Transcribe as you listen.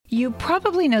You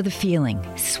probably know the feeling.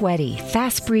 Sweaty,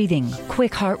 fast breathing,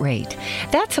 quick heart rate.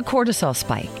 That's a cortisol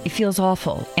spike. It feels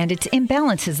awful, and its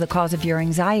imbalance is the cause of your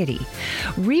anxiety.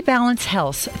 Rebalance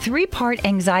Health's 3-part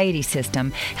anxiety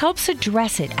system helps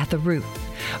address it at the root.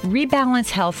 Rebalance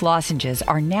Health lozenges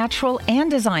are natural and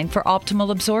designed for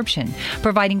optimal absorption,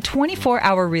 providing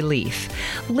 24-hour relief.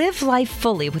 Live life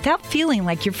fully without feeling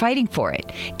like you're fighting for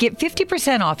it. Get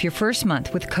 50% off your first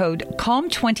month with code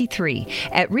CALM23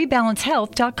 at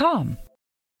rebalancehealth.com.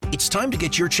 It's time to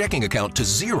get your checking account to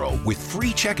zero with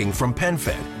free checking from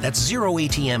PenFed. That's zero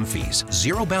ATM fees,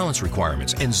 zero balance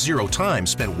requirements, and zero time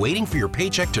spent waiting for your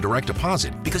paycheck to direct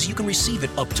deposit because you can receive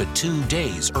it up to 2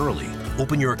 days early.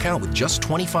 Open your account with just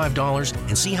 $25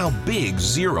 and see how big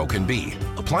zero can be.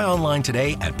 Apply online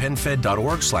today at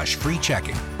PenFed.org/free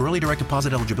checking. Early direct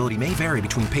deposit eligibility may vary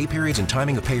between pay periods and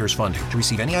timing of payer's funding. To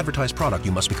receive any advertised product,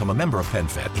 you must become a member of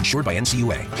PenFed, insured by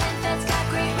NCUA. PenFed's got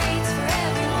great rates for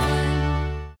everyone.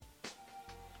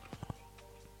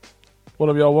 What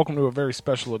up, y'all? Welcome to a very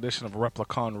special edition of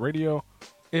Replicon Radio.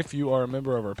 If you are a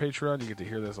member of our Patreon, you get to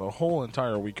hear this a whole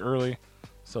entire week early.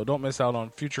 So don't miss out on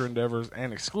future endeavors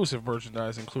and exclusive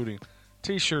merchandise, including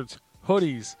t-shirts,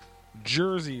 hoodies,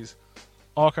 jerseys,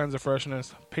 all kinds of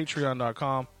freshness.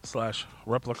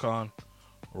 Patreon.com/Replicon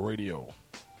Radio.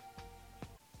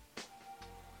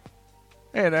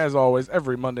 And as always,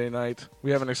 every Monday night, we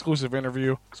have an exclusive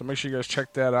interview. So make sure you guys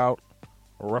check that out.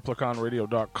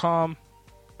 RepliconRadio.com.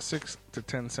 6 to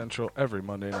 10 Central every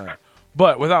Monday night.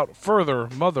 But without further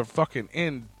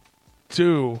motherfucking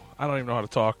ado, I don't even know how to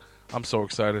talk. I'm so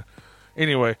excited.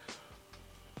 Anyway,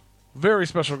 very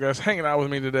special guest hanging out with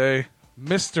me today,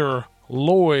 Mr.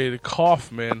 Lloyd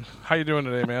Kaufmann. How you doing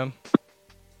today, man?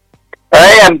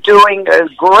 I am doing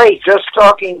great. Just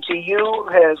talking to you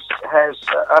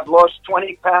I've lost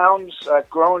 20 pounds. I've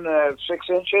grown 6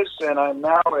 inches, and I'm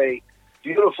now a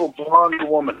beautiful blonde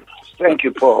woman. Thank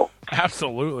you, Paul.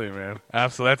 Absolutely, man.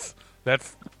 Absolutely.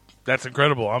 That's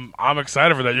incredible. I'm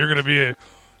excited for that. You're gonna be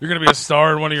a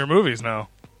star in one of your movies now.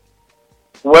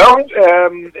 Well,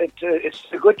 it's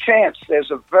a good chance. There's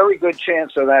a very good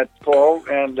chance of that, Paul.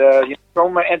 And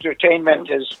Troma Entertainment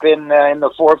has been in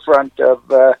the forefront of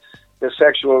the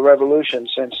sexual revolution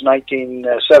since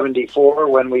 1974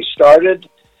 when we started.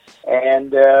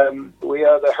 And we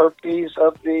are the herpes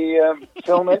of the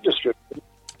film industry.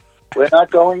 We're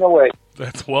not going away.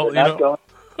 It's one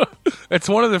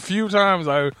of the few times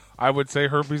I would say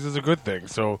herpes is a good thing.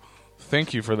 So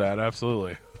thank you for that.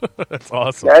 Absolutely. That's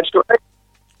awesome. That's right.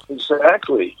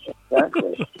 Exactly.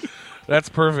 That's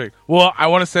perfect. Well,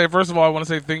 first of all,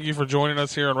 thank you for joining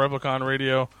us here on Replicon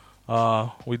Radio.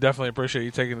 We definitely appreciate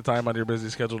you taking the time out of your busy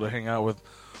schedule to hang out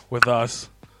with us.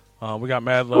 We got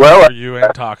mad love for you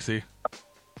and Toxie.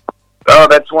 Oh,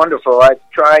 that's wonderful. I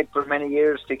tried for many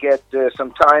years to get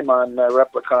some time on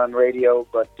Replicon Radio,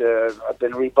 but I've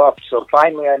been rebuffed. So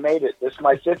finally I made it. This is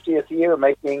my 50th year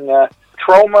making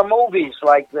Troma movies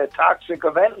like The Toxic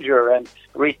Avenger and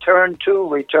Return to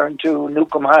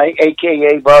Nukem High,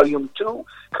 a.k.a. Volume 2,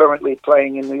 currently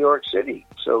playing in New York City.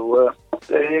 So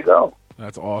there you go.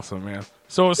 That's awesome, man.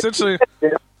 So essentially...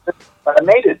 I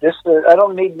made it. I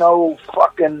don't need no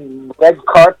fucking red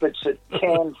carpets at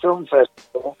Cannes Film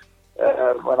Festival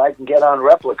when I can get on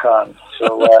Replicon.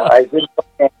 So I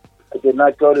did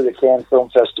not go to the Cannes Film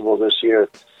Festival this year.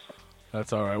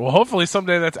 That's all right. Well, hopefully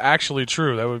someday that's actually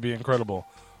true. That would be incredible.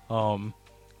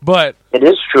 But it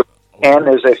is true. Cannes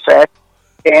is a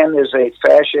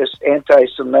fascist,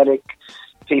 anti-Semitic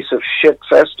piece of shit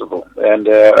festival, and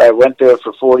I went there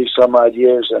for 40 some odd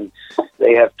years, and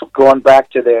they have gone back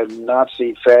to their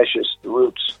Nazi fascist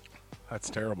roots. That's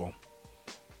terrible.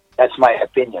 That's my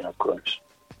opinion, of course.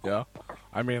 Yeah,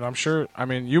 I mean, I'm sure. I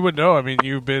mean, you would know. I mean,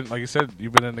 you've been, like you said,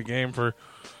 you've been in the game for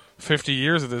 50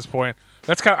 years at this point.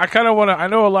 That's kind. I kind of want to. I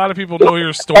know a lot of people know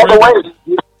your story. By the way,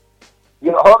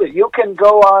 you can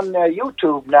go on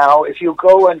YouTube now. If you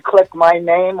go and click my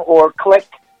name or click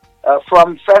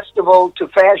From Festival to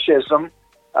Fascism,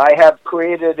 I have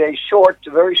created a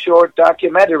very short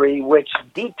documentary which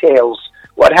details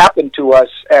what happened to us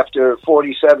after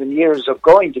 47 years of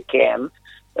going to Cannes.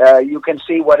 You can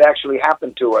see what actually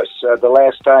happened to us the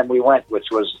last time we went, which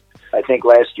was, I think,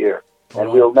 last year.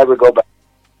 And we'll never go back.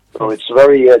 So it's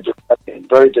very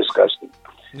disgusting.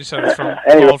 You said it's from,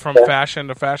 from fashion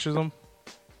to fascism?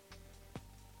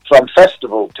 From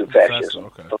festival to fascism.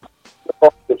 Okay.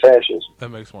 To fascism. That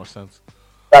makes more sense.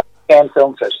 Cannes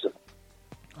Film Festival.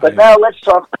 But now let's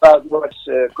talk about what's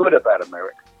good about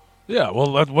America. Yeah,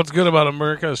 well, what's good about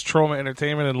America is Troma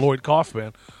Entertainment and Lloyd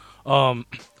Kaufmann.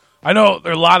 I know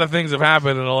there are a lot of things have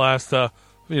happened in the last,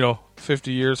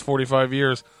 50 years, 45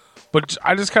 years. But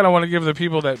I just kind of want to give the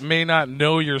people that may not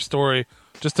know your story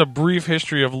just a brief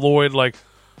history of Lloyd. Like,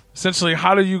 essentially,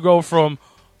 how did you go from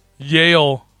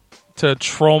Yale to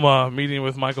Troma, meeting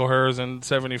with Michael Harris in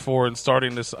 '74 and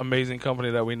starting this amazing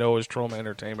company that we know as Troma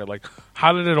Entertainment? Like,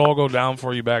 how did it all go down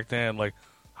for you back then? Like,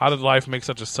 how did life make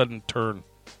such a sudden turn?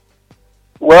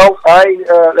 Well,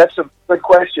 that's a good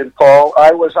question, Paul.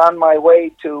 I was on my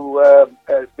way to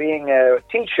being a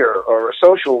teacher or a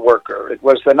social worker. It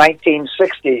was the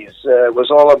 1960s. It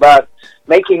was all about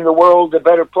making the world a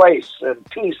better place and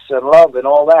peace and love and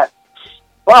all that.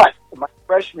 But my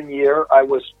freshman year, I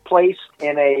was placed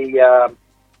in a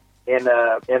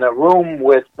room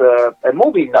with a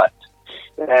movie nut.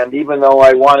 And even though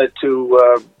I wanted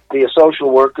to be a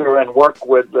social worker and work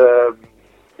with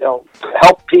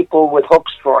help people with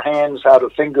hooks for hands how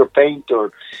to finger paint,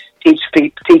 or teach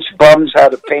bums how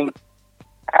to paint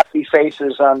happy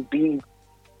faces on beads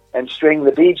and string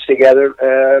the beads together,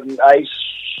 I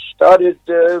started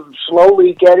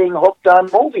slowly getting hooked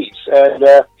on movies.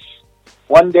 And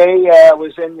one day I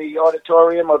was in the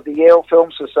auditorium of the Yale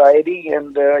Film Society,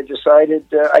 and I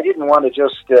decided I didn't want to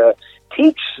just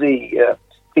teach the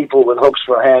people with hooks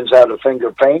for hands how to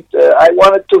finger paint. I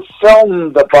wanted to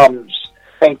film the bums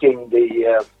painting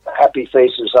the happy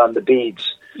faces on the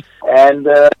beads, and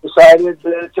decided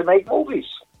to make movies.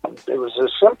 It was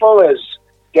as simple as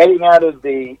getting out of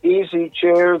the easy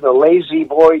chair, the lazy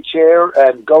boy chair,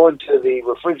 and going to the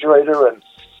refrigerator and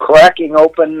cracking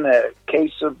open a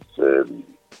case of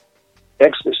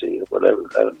ecstasy or whatever.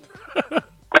 I don't know.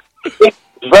 It's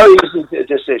a very easy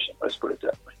decision, let's put it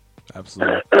that way.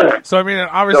 Absolutely. So, I mean,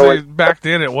 obviously, back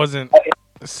then it wasn't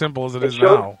as simple as it is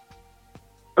now.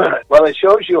 Well, it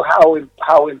shows you how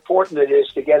important it is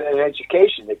to get an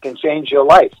education. It can change your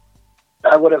life.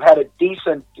 I would have had a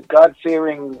decent,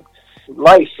 God-fearing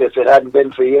life if it hadn't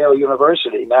been for Yale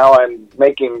University. Now I'm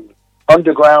making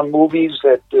underground movies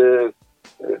that the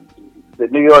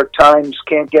New York Times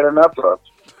can't get enough of.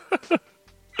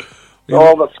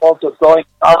 All the fault of going to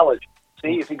college.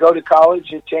 See, if you go to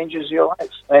college, it changes your life.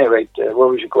 At any rate,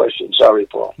 what was your question? Sorry,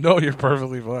 Paul. No, you're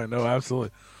perfectly fine. No, absolutely.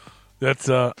 That's,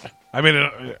 I mean,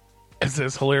 it's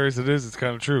as hilarious as it is. It's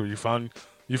kind of true. You found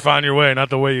your way, not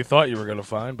the way you thought you were going to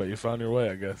find, but you found your way,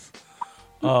 I guess.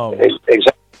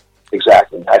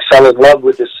 Exactly. I fell in love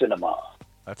with the cinema.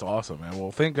 That's awesome, man. Well,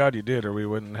 thank God you did, or we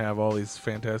wouldn't have all these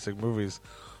fantastic movies.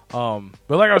 But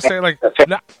like I was saying, like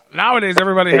nowadays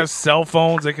everybody has cell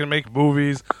phones. They can make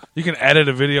movies. You can edit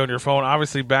a video on your phone.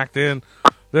 Obviously, back then,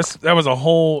 that was a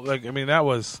whole that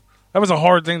was a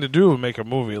hard thing to do, make a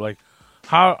movie. Like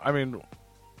how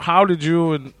did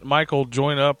you and Michael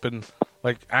join up and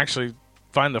like actually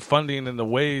find the funding and the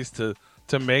ways to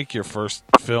make your first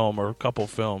film or a couple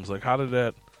films? Like how'd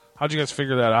you guys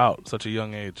figure that out at such a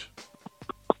young age?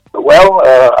 Well,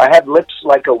 I had lips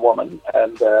like a woman,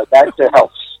 and that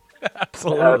helps.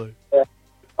 Absolutely.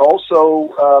 Also,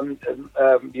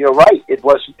 you're right. It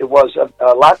was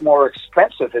a lot more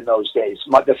expensive in those days.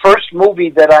 The first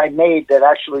movie that I made that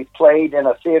actually played in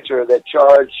a theater that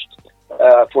charged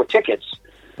for tickets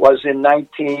was in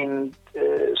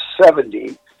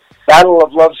 1970, Battle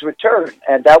of Love's Return,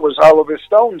 and that was Oliver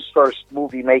Stone's first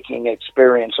movie-making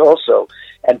experience also.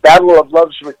 And Battle of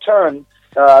Love's Return,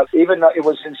 even though it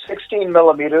was in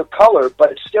 16mm color,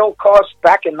 but it still cost,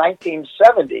 back in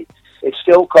 1970, it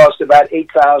still cost about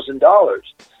 $8,000.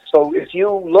 So if you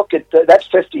look at that's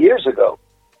 50 years ago.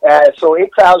 So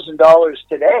 $8,000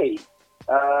 today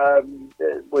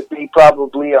would be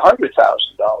probably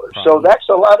 $100,000. So that's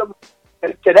a lot of.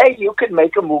 Today you could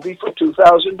make a movie for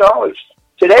 $2,000.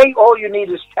 Today all you need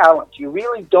is talent. You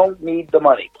really don't need the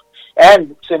money.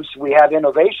 And since we have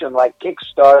innovation like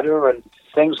Kickstarter and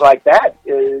things like that,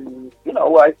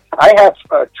 I have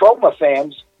Troma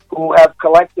fans who have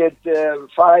collected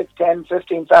 $5,000, $10,000,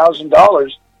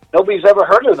 $15,000. Nobody's ever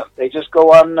heard of them. They just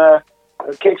go on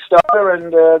Kickstarter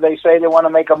and they say they want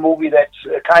to make a movie that's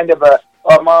kind of a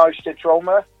homage to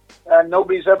Troma, and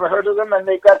nobody's ever heard of them, and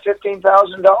they've got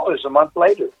 $15,000 a month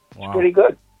later. Wow. It's pretty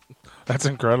good. That's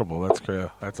incredible. That's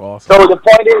awesome. So the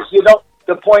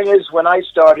point is, when I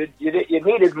started, you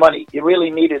needed money. You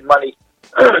really needed money.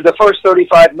 The first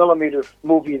 35mm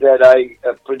movie that I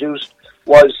produced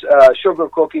was Sugar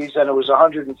Cookies, and it was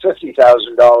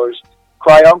 $150,000.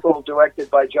 Cry Uncle,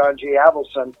 directed by John G.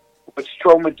 Avildsen, which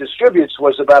Troma distributes,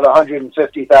 was about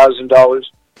 $150,000.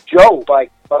 Joe by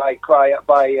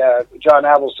John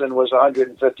Avildsen was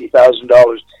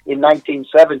 $150,000 in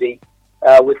 1970,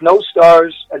 with no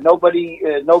stars, nobody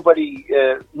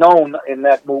known in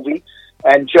that movie,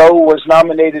 and Joe was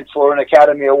nominated for an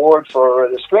Academy Award for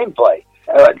the screenplay,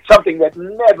 something that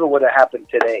never would have happened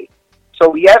today.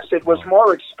 So yes, it was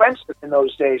more expensive in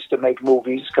those days to make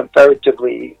movies,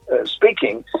 comparatively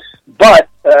speaking, but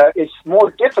it's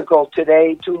more difficult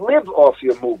today to live off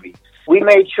your movie. We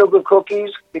made Sugar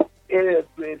Cookies;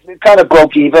 it kind of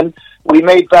broke even. We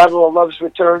made Battle of Love's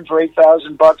Return for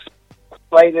 $8,000.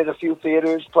 Played at a few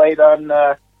theaters. Played on,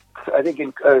 I think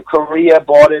in Korea.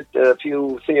 Bought it a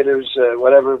few theaters,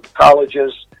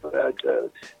 colleges.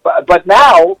 But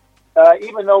now,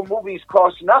 even though movies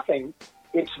cost nothing,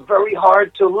 it's very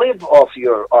hard to live off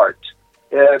your art.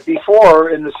 Before,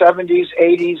 in the 70s,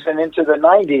 80s, and into the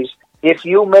 90s, if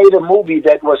you made a movie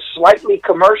that was slightly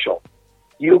commercial,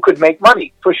 you could make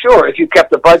money, for sure, if you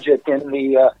kept the budget in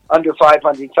the under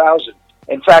 $500,000.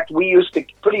 In fact, we used to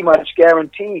pretty much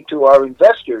guarantee to our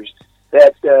investors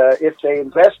that if they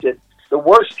invested, the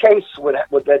worst case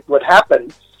that would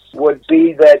happen would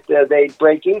be that they'd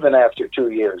break even after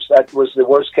 2 years. That was the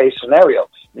worst case scenario.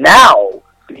 Now,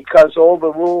 because all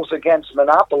the rules against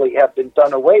monopoly have been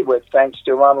done away with, thanks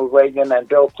to Ronald Reagan and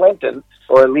Bill Clinton,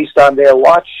 or at least on their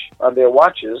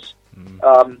watches.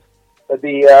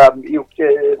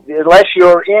 Unless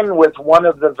you're in with one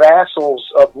of the vassals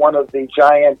of one of the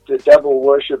giant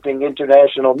devil-worshipping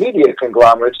international media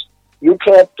conglomerates, you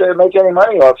can't make any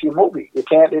money off your movie. You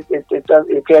can't.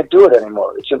 You can't do it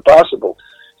anymore. It's impossible.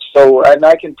 So, and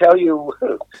I can tell you,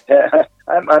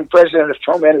 I'm president of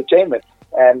Troma Entertainment,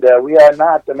 and we are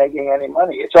not making any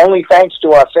money. It's only thanks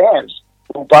to our fans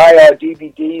who buy our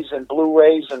DVDs and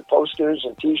Blu-rays and posters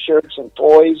and T-shirts and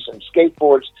toys and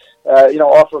skateboards,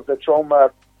 off of the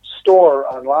Troma store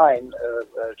online,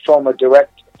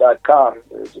 TromaDirect.com,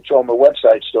 the Troma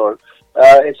website store.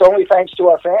 It's only thanks to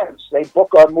our fans. They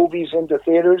book our movies into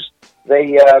theaters.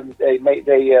 They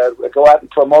go out and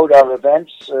promote our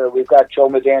events. We've got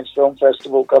Troma Dance Film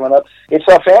Festival coming up. It's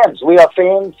our fans. We are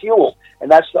fan fuel, and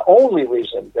that's the only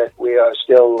reason that we are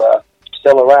still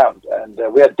around, and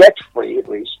we are debt free at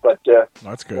least. But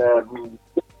that's good.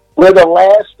 We're the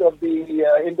last of the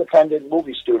independent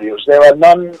movie studios. There are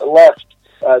none left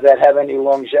that have any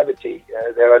longevity.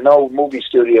 There are no movie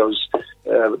studios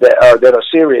that are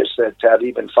serious that have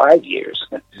even 5 years,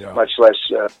 much less.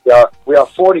 We are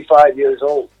 45 years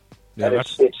old, and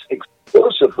it's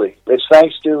exclusively. It's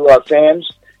thanks to our fans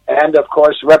and, of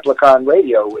course, Replicon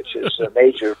Radio, which is a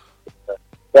major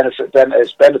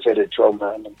has benefited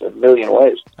Troma in a million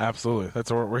ways. Absolutely, that's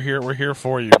what we're here. We're here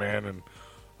for you, man. And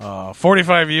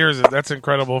 45 years, that's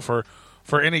incredible for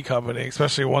any company,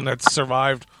 especially one that's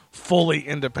survived fully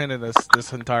independent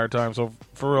this entire time. So,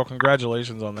 for real,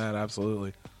 congratulations on that.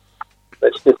 Absolutely.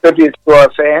 It's a tribute to our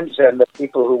fans and the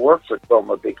people who work for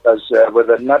Troma, because with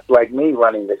a nut like me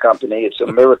running the company, it's a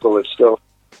miracle it's still.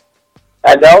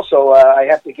 And also, I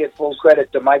have to give full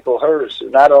credit to Michael Hers, who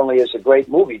not only is a great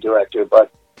movie director, but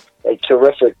a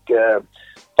terrific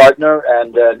partner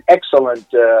and an excellent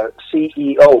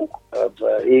CEO.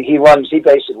 He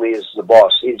basically is the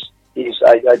boss.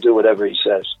 I do whatever he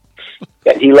says,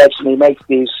 and he lets me make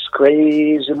these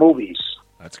crazy movies.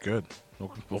 That's good.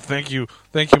 Well, thank you,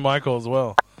 Michael, as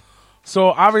well.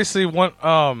 So obviously,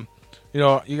 you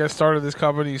guys started this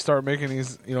company. You started making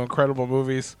these, incredible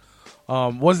movies.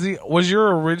 Was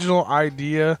your original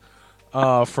idea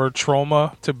for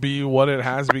Troma to be what it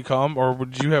has become, or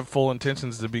would you have full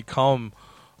intentions to become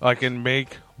and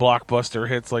make blockbuster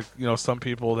hits like some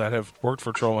people that have worked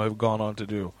for Troma have gone on to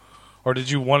do, or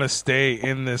did you want to stay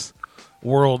in this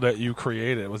world that you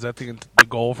created? Was that the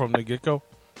goal from the get-go?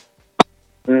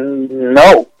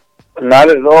 No, not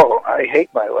at all. I hate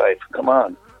my life. Come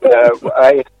on.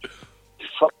 The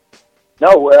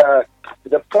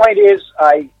point is,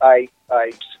 I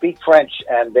speak French,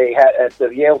 and they had at the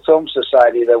Yale Film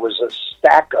Society there was a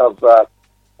stack of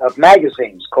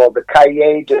magazines called the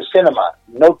Cahiers de Cinema,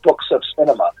 Notebooks of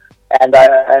Cinema, and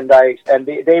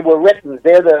they were written.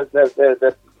 They're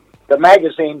the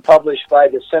magazine published by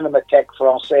the Cinémathèque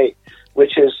Française,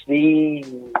 which is the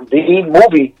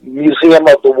movie museum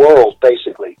of the world.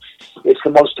 Basically, it's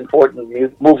the most important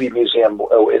movie museum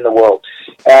in the world.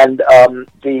 And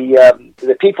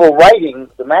the people writing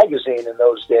the magazine in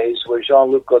those days were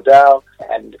Jean-Luc Godard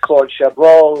and Claude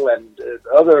Chabrol and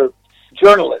other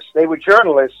journalists. They were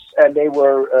journalists, and they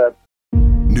were...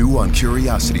 New on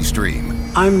Curiosity Stream.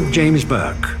 I'm James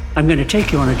Burke. I'm going to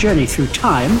take you on a journey through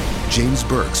time. James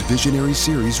Burke's visionary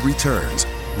series returns,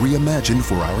 reimagined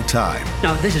for our time.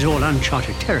 Now, this is all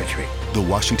uncharted territory. The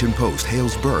Washington Post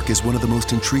hails Burke as one of the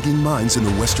most intriguing minds in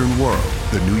the Western world.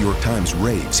 The New York Times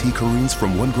raves he careens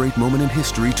from one great moment in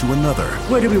history to another.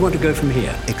 Where do we want to go from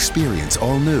here? Experience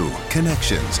all new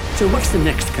Connections. So what's the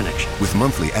next connection? With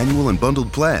monthly, annual, and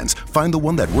bundled plans, find the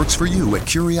one that works for you at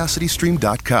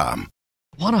CuriosityStream.com.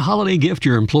 Want a holiday gift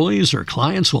your employees or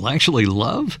clients will actually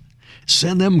love?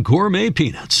 Send them gourmet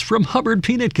peanuts from Hubbard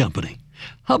Peanut Company.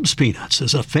 Hub's Peanuts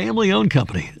is a family-owned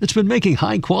company that's been making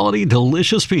high-quality,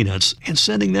 delicious peanuts and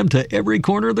sending them to every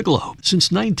corner of the globe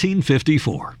since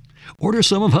 1954. Order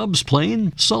some of Hub's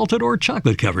plain, salted, or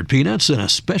chocolate-covered peanuts in a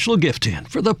special gift tin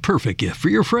for the perfect gift for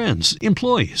your friends,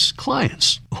 employees,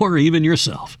 clients, or even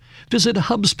yourself. Visit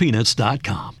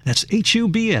hubspeanuts.com. That's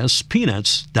HUBS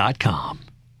peanuts.com.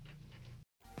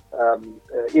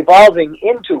 Evolving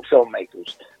into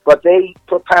filmmakers, but they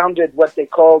propounded what they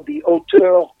called the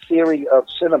auteur theory of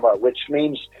cinema, which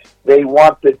means they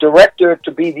want the director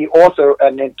to be the author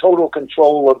and in total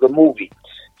control of the movie.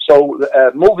 So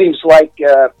movies like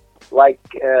the Black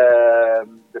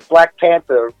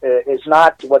Panther is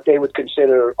not what they would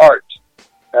consider art.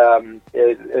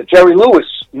 A Jerry Lewis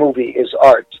movie is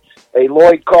art. A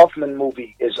Lloyd Kaufmann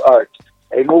movie is art.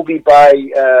 A movie by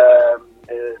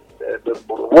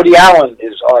Woody Allen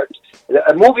is art.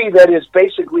 A movie that is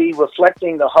basically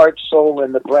reflecting the heart, soul,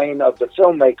 and the brain of the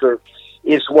filmmaker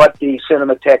is what the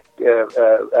Cinematheque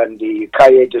and the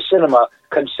Cahiers de Cinema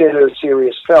consider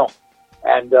serious film.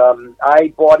 And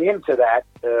I bought into that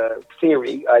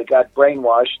theory. I got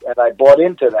brainwashed, and I bought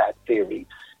into that theory.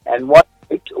 And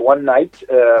one night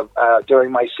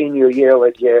during my senior year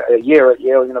at Yale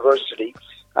University,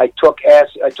 I took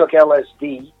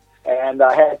LSD. And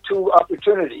I had two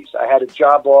opportunities. I had a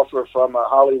job offer from a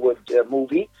Hollywood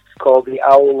movie called The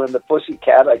Owl and the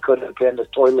Pussycat. I could have been a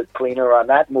toilet cleaner on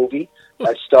that movie.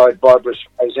 I starred Barbra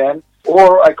Streisand.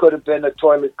 Or I could have been a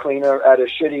toilet cleaner at a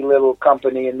shitty little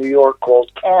company in New York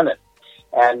called Canon.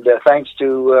 And thanks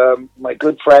to my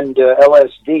good friend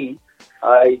LSD,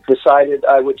 I decided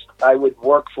I would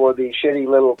work for the shitty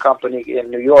little company in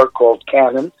New York called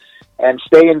Canon, and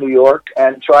stay in New York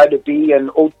and try to be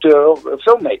an auteur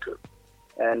filmmaker.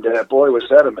 And boy, was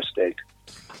that a mistake.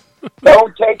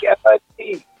 Don't take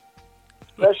LSD,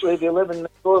 especially if you live in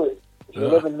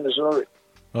Missouri.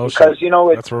 Oh, because, shit. you know...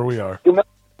 That's where we are. Is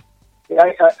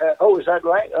that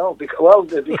right? Oh,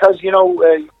 because you know,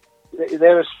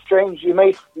 they're strange...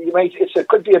 It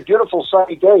could be a beautiful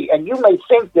sunny day, and you may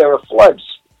think there are floods,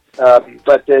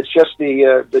 but it's just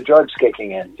the drugs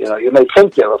kicking in. You know, you may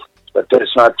think there are, but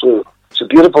it's not true. It's a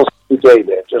beautiful day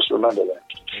there. Just remember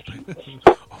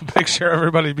that. Make sure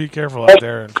everybody be careful out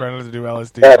there and try not to do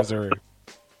LSD in Missouri.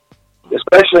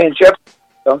 Especially in Jefferson.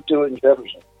 Don't do it in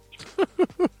Jefferson.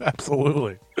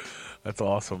 Absolutely. That's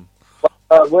awesome.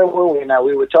 Where were we now?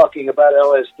 We were talking about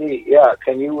LSD. Yeah,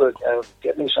 can you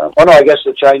get me some? Oh, no, I guess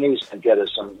the Chinese can get us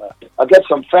some. I'll get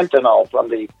some fentanyl from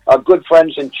our good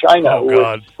friends in China. Oh,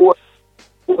 God.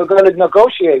 We're going to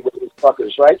negotiate with these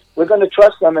fuckers, right? We're going to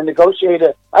trust them and negotiate.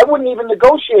 I wouldn't even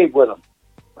negotiate with them,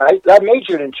 right? I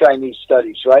majored in Chinese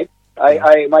studies, right?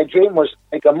 My dream was to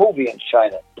make a movie in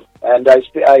China, and I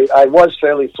was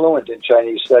fairly fluent in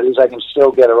Chinese studies. I can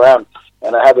still get around,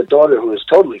 and I have a daughter who is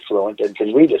totally fluent and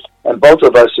can read it. And both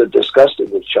of us are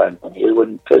disgusted with China. We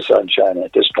wouldn't piss on China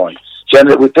at this point.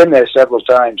 We've been there several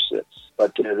times,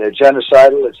 but they're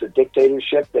genocidal. It's a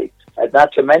dictatorship.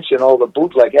 Not to mention all the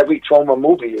bootleg. Every Troma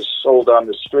movie is sold on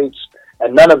the streets,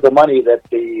 and none of the money that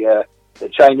the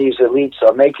Chinese elites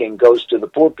are making goes to the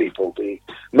poor people. The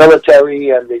military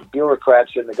and the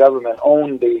bureaucrats in the government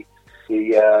own the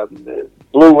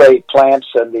Blu-ray plants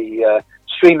and the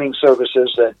streaming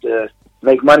services that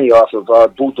make money off of our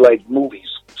bootleg movies.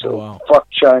 So fuck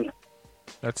China.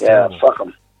 That's terrible. Fuck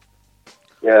them.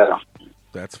 Yeah,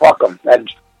 that's fuck them. And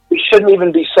we shouldn't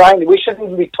even be signing. We shouldn't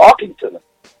even be talking to them.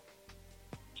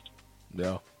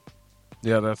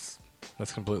 Yeah, that's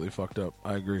completely fucked up.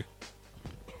 I agree.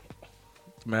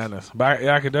 It's madness. But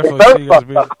I could definitely see you guys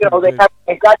being... You know, they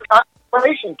got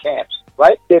concentration camps,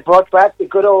 right? They brought back the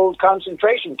good old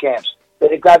concentration camps.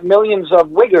 They've got millions of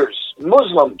Uyghurs,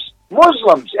 Muslims. Here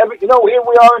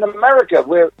we are in America.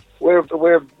 We're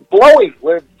blowing,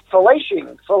 we're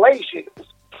filleting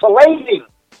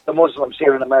the Muslims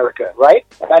here in America, right?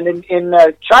 And in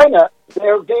China,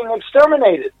 they're being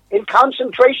exterminated in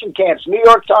concentration camps. New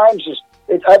York Times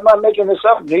I'm not making this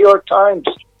up. New York Times,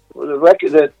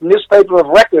 the newspaper of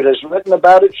record, has written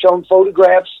about it, shown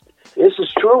photographs. This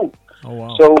is true. Oh,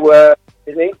 wow. So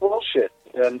it ain't bullshit,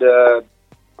 and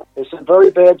it's a very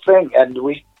bad thing. And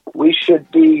we should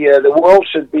be, the world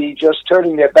should be just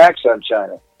turning their backs on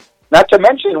China. Not to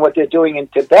mention what they're doing in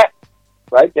Tibet,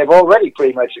 right? They've already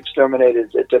pretty much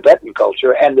exterminated the Tibetan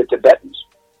culture and the Tibetans.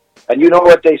 And you know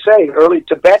what they say, early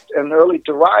Tibet and early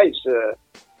to rise.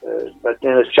 But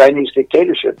in a Chinese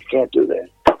dictatorship, you can't do that.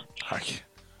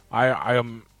 I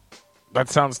am. That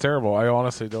sounds terrible. I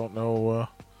honestly don't know.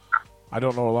 I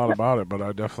don't know a lot about it, but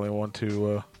I definitely want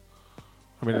to.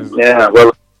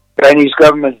 Well, Chinese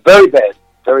government, very bad,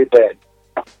 very bad.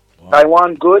 Wow.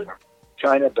 Taiwan good,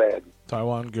 China bad.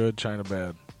 Taiwan good, China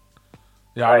bad.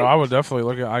 Yeah, right. I would definitely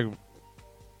look at.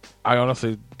 I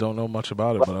honestly don't know much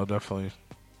about it, but I'll definitely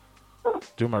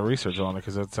do my research on it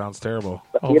because that sounds terrible.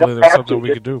 Hopefully, there's something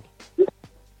we could do.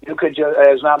 You could.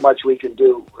 There's not much we can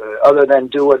do other than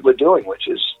do what we're doing, which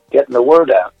is getting the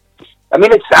word out. I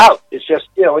mean, it's out. It's just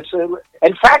it's.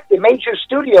 In fact, the major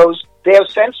studios they're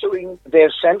censoring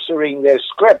their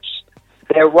scripts.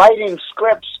 They're writing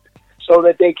scripts so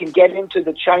that they can get into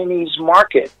the Chinese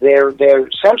market. They're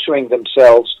censoring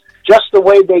themselves just the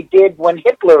way they did when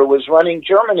Hitler was running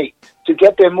Germany. To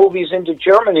get their movies into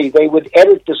Germany, they would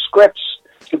edit the scripts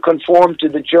to conform to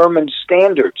the German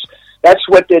standards. That's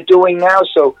what they're doing now,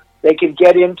 so they can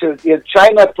get into.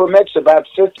 China permits about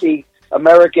 50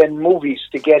 American movies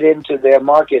to get into their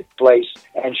marketplace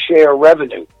and share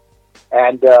revenue,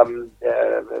 and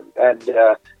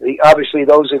obviously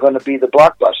those are going to be the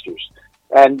blockbusters,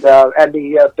 and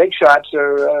the big shots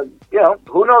are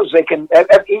who knows, they can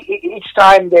each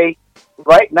time they.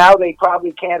 Right now, they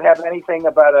probably can't have anything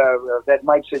about that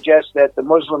might suggest that the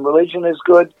Muslim religion is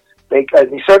good. They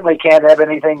certainly can't have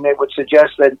anything that would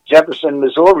suggest that Jefferson,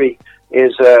 Missouri,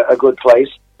 is a good place.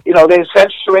 They're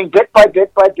censoring bit by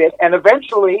bit by bit, and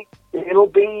eventually it'll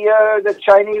be the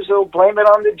Chinese will blame it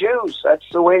on the Jews. That's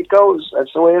the way it goes.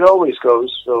 That's the way it always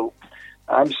goes. So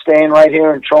I'm staying right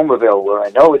here in Tromaville, where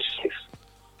I know it's safe.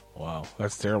 Wow,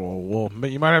 that's terrible. Well,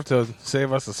 you might have to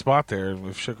save us a spot there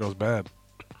if shit goes bad.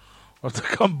 I'll have to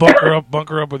come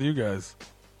bunker up with you guys.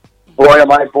 Boy,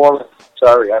 am I boring.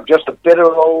 Sorry, I'm just a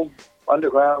bitter old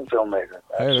underground filmmaker.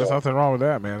 Hey, there's nothing wrong with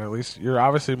that, man. At least you're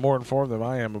obviously more informed than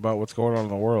I am about what's going on in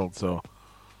the world. So,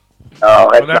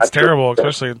 that's terrible,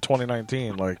 especially in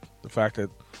 2019. Like the fact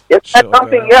that it's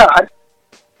something, yeah.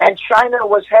 And China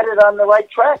was headed on the right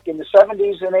track in the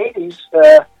 70s and 80s.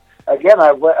 Again,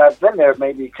 I've been there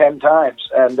maybe 10 times,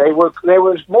 and they were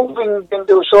moving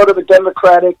into sort of a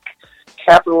democratic,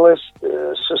 capitalist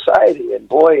society, and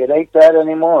boy, it ain't that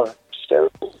anymore. It's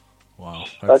terrible. Wow,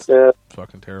 that's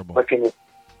fucking terrible. What can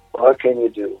you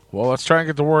do? Well, let's try and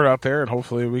get the word out there, and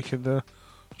hopefully we can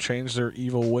change their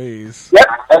evil ways. Yeah,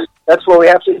 that's what we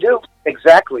have to do.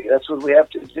 Exactly, that's what we have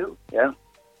to do. Yeah,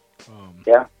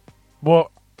 yeah.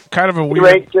 Well, kind of a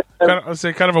weird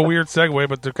segue,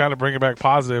 but to kind of bring it back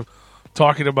positive,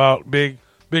 talking about big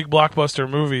blockbuster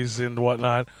movies and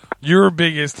whatnot. Your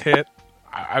biggest hit,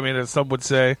 I mean, as some would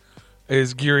say,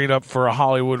 is gearing up for a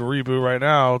Hollywood reboot right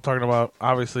now. Talking about,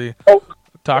 obviously,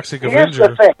 Toxic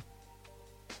Avenger.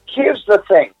 Here's the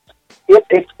thing.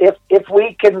 If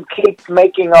we can keep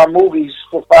making our movies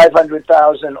for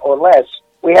 $500,000 or less,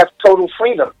 we have total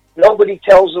freedom. Nobody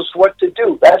tells us what to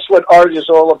do. That's what art is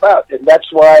all about, and that's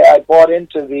why I bought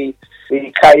into the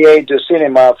Cahiers du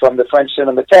Cinéma from the French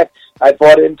Cinematheque. I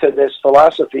bought into this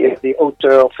philosophy of the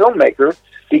auteur filmmaker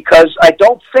because I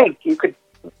don't think you could.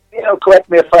 Correct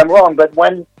me if I'm wrong, but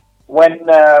when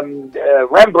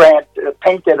Rembrandt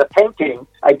painted a painting,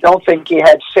 I don't think he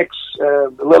had 6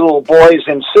 little boys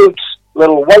in suits,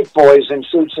 little white boys in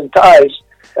suits and ties,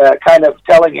 kind of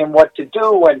telling him what to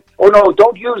do. And, oh no,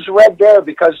 don't use red there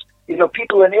because,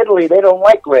 people in Italy, they don't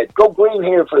like red. Go green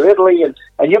here for Italy, and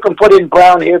you can put in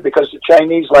brown here because the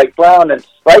Chinese like brown. And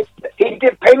right, he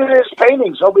painted his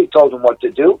paintings. Nobody told him what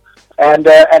to do. And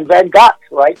Van Gogh,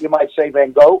 right? You might say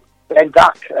Van Gogh. Van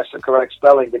Gogh, that's the correct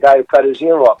spelling, the guy who cut his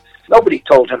ear off. Nobody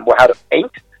told him how to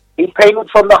paint. He painted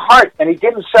from the heart, and he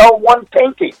didn't sell one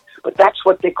painting. But that's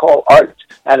what they call art.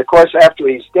 And, of course, after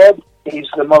he's dead, he's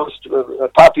the most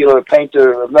popular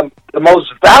painter, the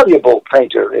most valuable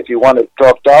painter, if you want to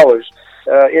talk dollars,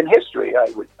 in history, I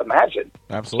would imagine.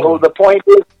 Absolutely. So the point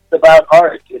is about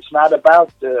art. It's not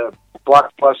about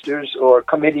blockbusters or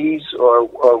committees or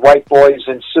white boys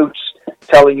in suits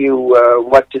telling you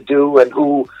what to do and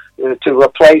who to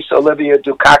replace Olivia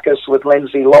Dukakis with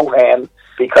Lindsay Lohan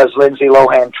because Lindsay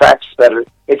Lohan tracks better.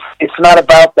 It's not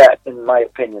about that, in my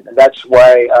opinion, and that's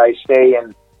why I stay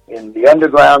in the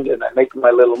underground and I make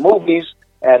my little movies.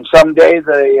 And someday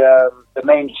the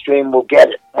mainstream will get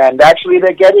it, and actually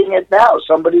they're getting it now.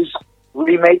 Somebody's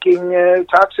remaking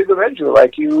Toxic Avenger,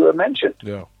 like you mentioned.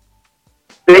 Yeah,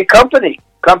 big company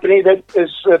that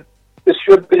is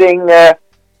distributing.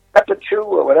 Pikachu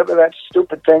or whatever that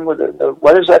stupid thing with the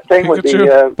what is that thing Pikachu? With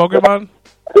the Pokemon?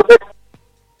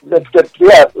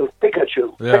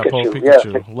 Pikachu. Yeah,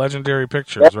 Pikachu. Yeah. Legendary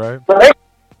Pictures, right? I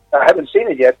haven't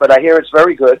seen it yet, but I hear it's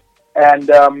very good. And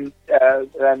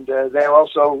they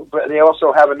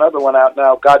also have another one out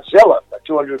now, Godzilla, a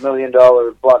 $200 million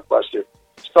blockbuster.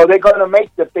 So they're going to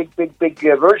make the big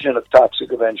version of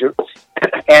Toxic Avenger,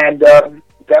 and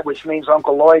that which means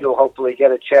Uncle Lloyd will hopefully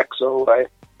get a check, so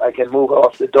I can move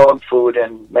off the dog food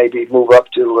and maybe move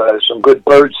up to some good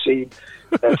bird seed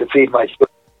to feed my children.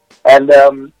 And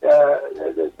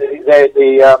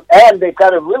and they've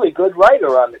got a really good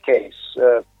writer on the case.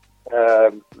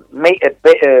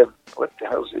 What the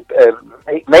hell is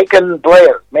it? Macon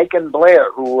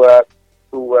Blair, who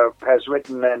has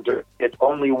written and directed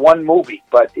only one movie,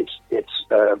 but it's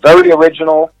very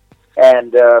original,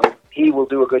 and he will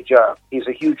do a good job. He's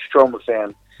a huge Troma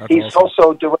fan. That's He's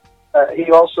awesome.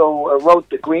 he also wrote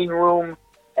The Green Room,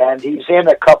 and he's in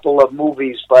a couple of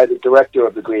movies by the director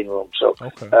of The Green Room. So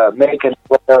Macon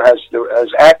Blair has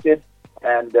acted,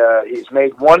 and he's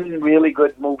made one really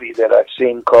good movie that I've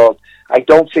seen called I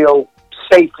Don't Feel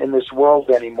Safe in This World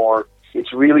Anymore.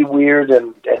 It's really weird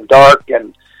and dark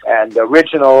and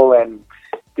original, and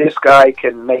this guy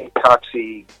can make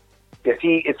Toxie. If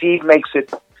he makes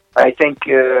it, I think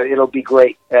it'll be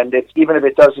great. And even if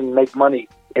it doesn't make money,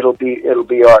 it'll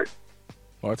be art.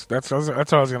 Well, that's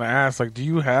what I was gonna ask. Like, do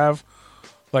you have,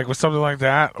 like, with something like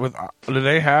that? Do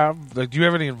they have, like, do you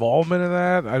have any involvement in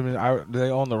that? I mean, do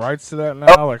they own the rights to that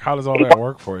now? Like, how does all that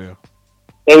work for you?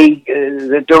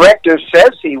 The director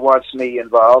says he wants me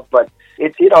involved, but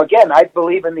it's, again, I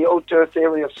believe in the auteur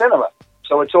theory of cinema.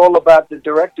 So it's all about the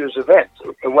director's event.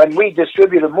 When we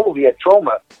distribute a movie at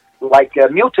Troma, like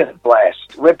Mutant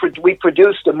Blast, we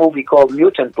produced a movie called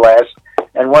Mutant Blast,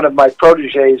 and one of my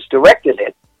proteges directed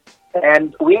it.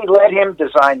 And we let him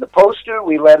design the poster.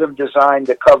 We let him design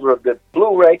the cover of the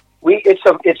Blu-ray.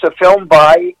 It's a film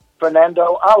by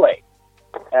Fernando Ale.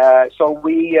 So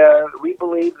we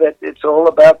believe that it's all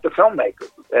about the filmmaker,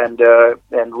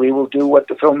 and we will do what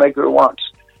the filmmaker wants.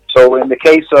 So in the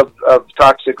case of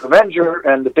Toxic Avenger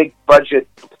and the big budget,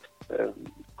 $1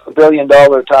 billion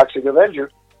Toxic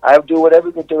Avenger, I'll do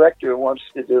whatever the director wants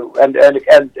to do. And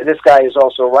this guy is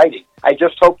also writing. I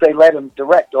just hope they let him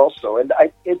direct also. And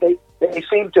they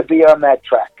seem to be on that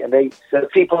track. And the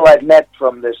people I've met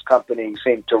from this company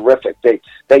seem terrific.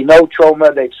 They know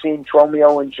Troma. They've seen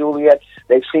Tromeo and Juliet.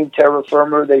 They've seen Terra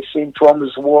Firma. They've seen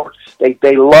Troma's War.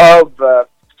 They love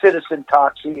Citizen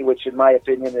Toxie, which in my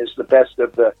opinion is the best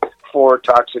of the 4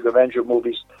 Toxic Avenger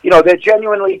movies. They're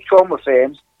genuinely Troma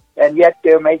fans. And yet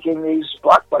they're making these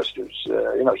blockbusters,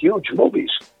 huge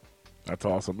movies. That's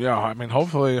awesome. Yeah, I mean,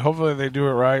 hopefully they do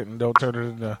it right and don't turn it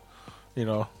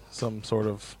into, some sort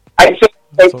of. I think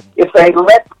if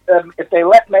they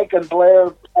let Macon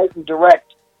Blair write and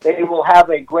direct, they will have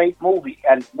a great movie.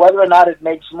 And whether or not it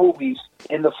makes movies,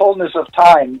 in the fullness of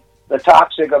time, the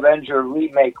Toxic Avenger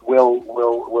remake will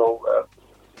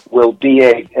be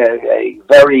a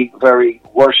very, very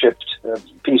worshipped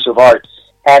piece of art.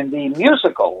 And the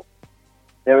musical,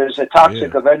 there is a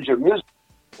Toxic Avenger musical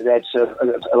that's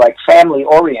like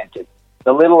family-oriented.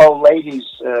 The little old ladies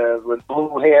with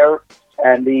blue hair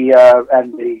and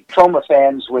the Troma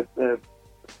fans with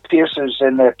piercings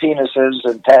in their penises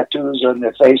and tattoos on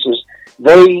their faces,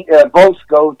 they both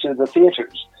go to the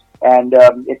theaters. And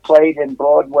it played in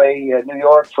Broadway, New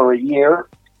York for a year,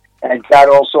 and got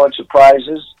all sorts of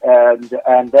prizes,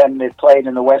 and then it played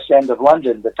in the West End of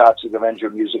London, the Toxic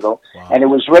Avenger musical. Wow. And it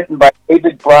was written by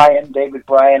David Bryan. David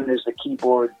Bryan is the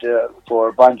keyboard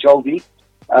for Bon Jovi,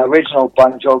 original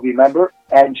Bon Jovi member,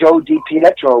 and Joe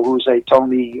DiPietro, who's a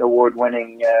Tony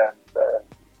Award-winning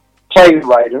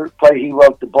playwriter. He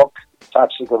wrote the book,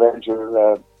 Toxic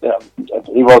Avenger.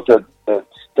 He wrote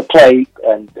the play,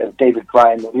 and David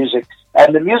Bryan, the music.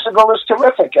 And the musical is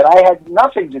terrific, and I had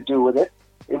nothing to do with it.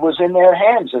 It was in their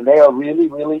hands, and they are really,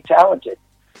 really talented.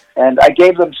 And I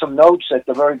gave them some notes at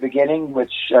the very beginning,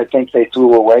 which I think they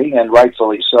threw away, and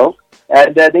rightfully so.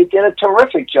 And they did a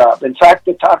terrific job. In fact,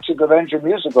 the Toxic Avenger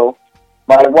musical,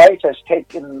 my wife has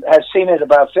seen it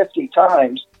about 50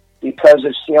 times because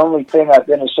it's the only thing I've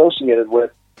been associated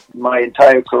with my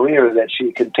entire career that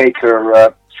she can take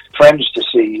her friends to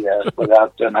see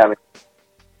without them having.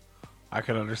 I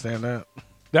can understand that.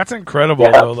 That's incredible,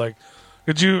 though. Like,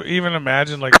 could you even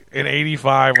imagine, like, in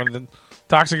 '85 when the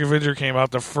Toxic Avenger came out,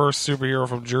 the first superhero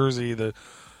from Jersey, the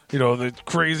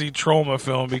crazy Troma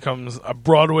film becomes a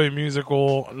Broadway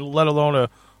musical, let alone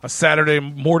a Saturday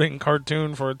morning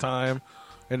cartoon for a time,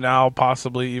 and now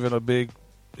possibly even a big,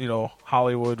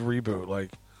 Hollywood reboot. Like,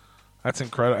 that's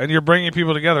incredible. And you're bringing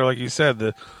people together, like you said,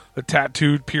 the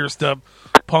tattooed, pierced up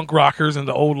punk rockers and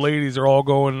the old ladies are all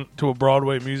going to a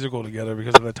Broadway musical together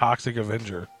because of the Toxic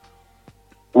Avenger.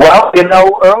 Well,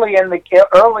 early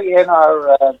in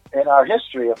our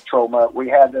history of Troma, we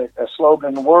had a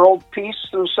slogan, "World Peace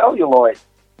Through Celluloid,"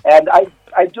 and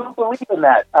I do believe in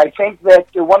that. I think that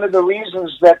one of the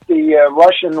reasons that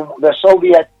the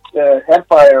Soviet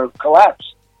Empire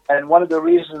collapsed and one of the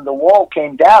reasons the wall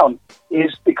came down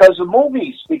is because of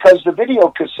movies, because the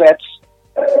video cassettes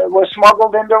were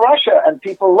smuggled into Russia, and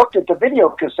people looked at the video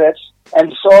cassettes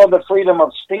and saw the freedom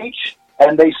of speech,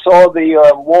 and they saw the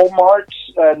Walmarts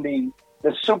and the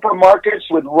supermarkets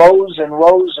with rows and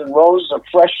rows and rows of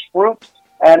fresh fruit,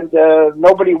 and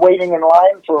nobody waiting in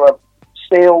line for a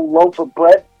stale loaf of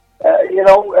bread.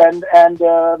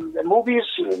 Movies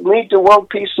lead to world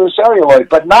peace through celluloid,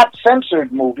 but not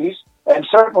censored movies, and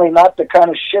certainly not the kind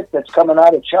of shit that's coming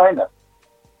out of China.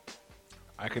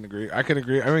 I can agree. I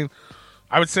mean,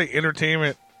 I would say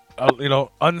entertainment,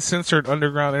 uncensored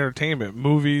underground entertainment,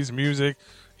 movies, music,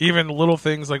 even little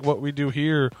things like what we do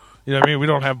here. You know what I mean? We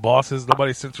don't have bosses.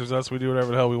 Nobody censors us. We do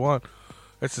whatever the hell we want.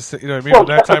 It's just, you know what I mean? Well,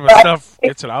 that type of stuff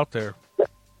gets it out there.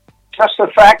 Just the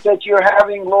fact that you're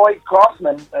having Lloyd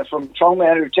Kaufmann from Troma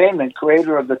Entertainment,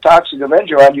 creator of The Toxic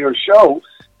Avenger, on your show,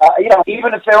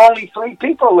 even if there are only 3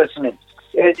 people listening,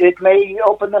 it may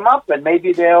open them up, and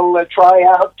maybe they'll try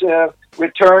out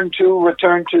Return to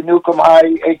Nukem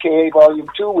High, a.k.a. Volume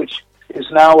 2, which is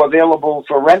now available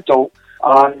for rental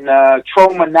on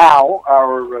Troma Now,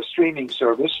 our streaming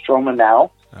service, Troma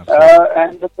Now.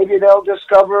 And maybe they'll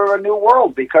discover a new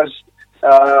world, because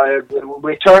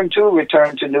Return to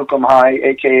Nukem High,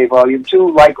 a.k.a. Volume 2,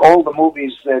 like all the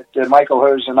movies that Michael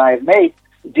Hers and I have made,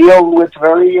 deal with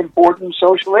very important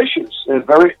social issues.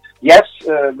 Return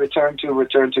to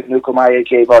Nukem High,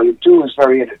 a.k.a. Volume 2 is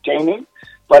very entertaining,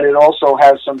 but it also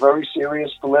has some very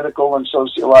serious political and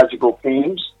sociological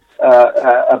themes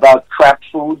about crap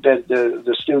food that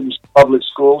the students in public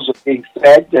schools are being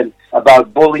fed, and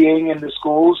about bullying in the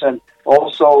schools, and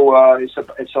also it's a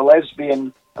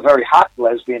very hot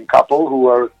lesbian couple who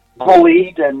are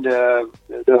bullied and the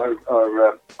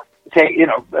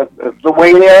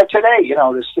way they are today.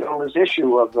 There's still this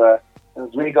issue of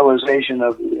legalization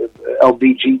of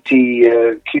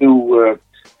LGBTQ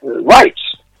rights.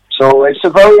 So it's a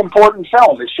very important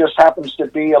film. It just happens to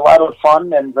be a lot of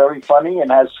fun and very funny, and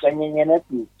has singing in it,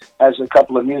 and has a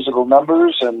couple of musical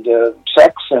numbers, and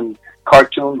sex and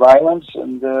cartoon violence.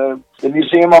 And the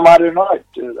Museum of Modern Art,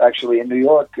 actually in New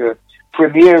York,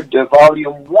 premiered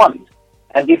Volume 1.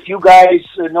 And if you guys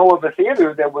know of a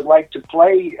theater that would like to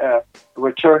play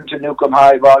Return to Nukem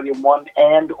High Volume 1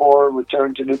 and or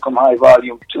Return to Nukem High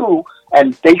Volume 2,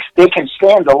 and they can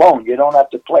stand alone. You don't have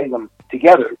to play them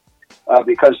together,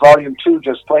 because Volume 2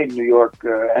 just played in New York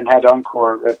and had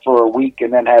encore for a week,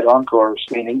 and then had encore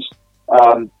screenings.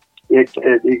 It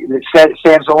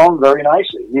stands alone very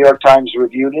nicely. New York Times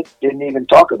reviewed it, didn't even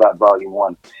talk about Volume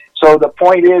 1. So the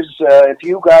point is, if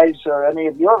you guys or any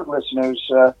of your listeners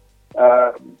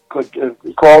could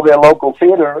call their local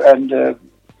theater and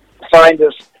find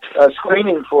a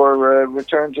screening for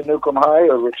Return to Nukem High,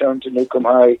 or Return to Nukem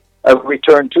High,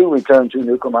 Return to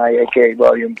Nukem High, a.k.a.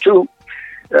 Volume 2,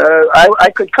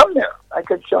 I could come there. I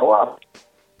could show up.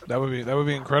 That would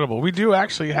be incredible. We do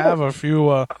actually have a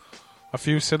few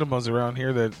cinemas around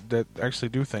here that actually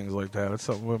do things like that. It's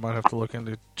something we might have to look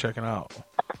into checking out.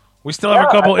 We still have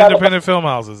a couple independent film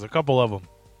houses, a couple of them.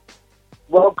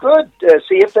 Well, good.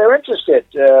 See if they're interested,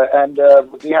 and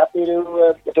we'd be happy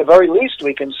to, at the very least,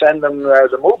 we can send them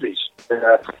the movies.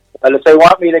 And if they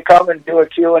want me to come and do a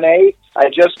Q&A, I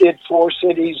just did 4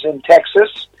 cities in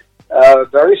Texas,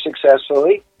 very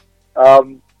successfully.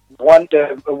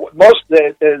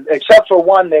 Except for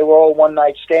one, they were all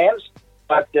one-night stands,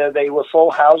 but they were full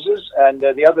houses, and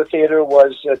the other theater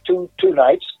was two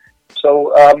nights.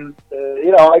 So, I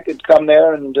could come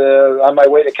there, and on my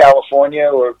way to California,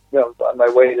 or on my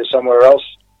way to somewhere else,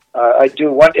 I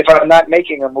do one. If I'm not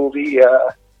making a movie,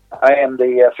 I am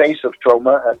the face of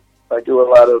Troma, and I do a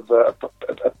lot of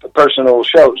personal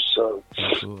shows. So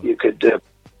you could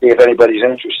see if anybody's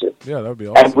interested. Yeah, that would be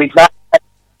awesome. And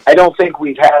I don't think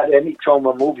we've had any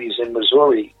Troma movies in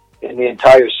Missouri in the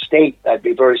entire state. I'd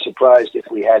be very surprised if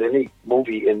we had any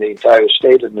movie in the entire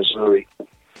state of Missouri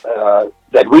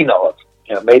that we know of.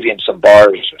 Maybe in some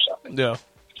bars or something. Yeah.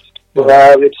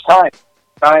 But it's time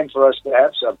for us to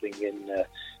have something in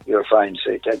your fine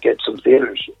state, to get some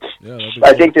theaters. Yeah,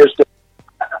 I think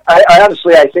I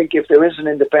honestly think if there is an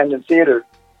independent theater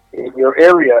in your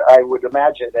area, I would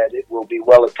imagine that it will be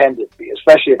well attended,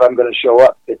 especially if I'm going to show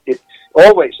up. It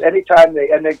always, anytime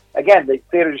the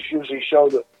theaters usually show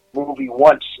the movie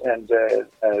once and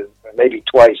maybe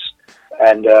twice,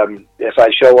 and if I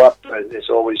show up, it's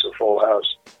always a full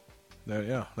house.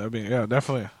 That'd be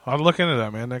definitely. I'll look into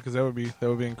that, man, because that would be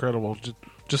incredible,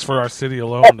 just for our city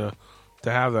alone to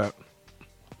have that.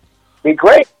 Be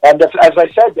great, and as I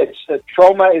said,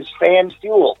 Troma is fan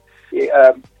fuel.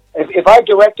 If I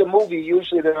direct a movie,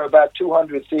 usually there are about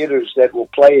 200 theaters that will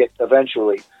play it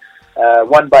eventually.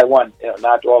 one by one,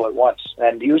 not all at once.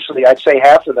 And usually, I'd say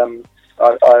half of them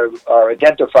are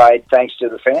identified thanks to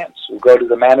the fans who go to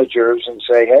the managers and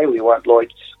say, "Hey, we want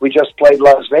Lloyd." We just played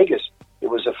Las Vegas. It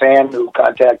was a fan who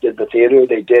contacted the theater.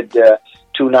 They did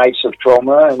 2 nights of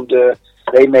Troma, and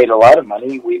they made a lot of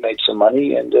money. We made some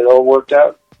money, and it all worked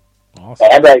out. Awesome.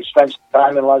 And I spent some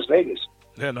time in Las Vegas.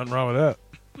 Yeah, nothing wrong with that.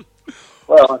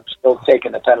 Well, I'm still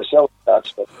taking the penicillin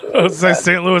shots, but I would say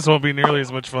St. Louis won't be nearly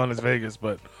as much fun as Vegas,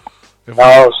 but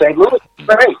St. Louis is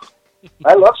great.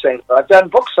 I love St. Louis. I've done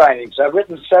book signings. I've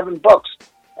written 7 books,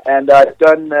 and I've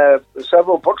done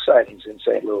several book signings in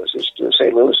St. Louis.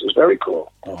 St. Louis is very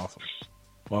cool. Awesome.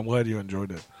 Well, I'm glad you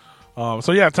enjoyed it.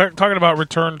 So yeah, talking about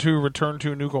Return to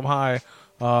Nukem High,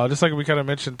 just like we kind of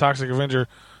mentioned Toxic Avenger,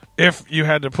 if you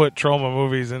had to put Troma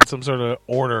movies in some sort of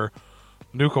order,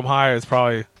 Nukem High is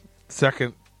probably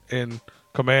second in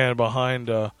command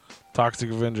behind Toxic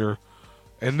Avenger.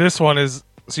 And this one is,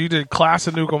 so you did Class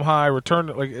of Nukem High,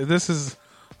 this is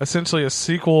essentially a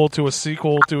sequel to a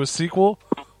sequel to a sequel,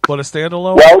 but a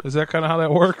standalone? Well, is that kind of how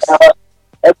that works?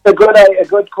 That's a good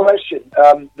question.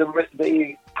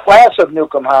 The Class of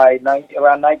Nukem High,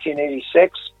 around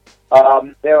 1986,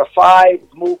 there are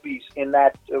 5 movies in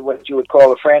that, what you would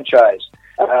call a franchise.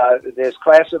 There's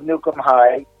Class of Nukem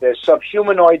High. There's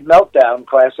Subhumanoid Meltdown,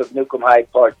 Class of Nukem High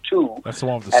Part 2. That's the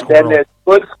one with the and squirrel.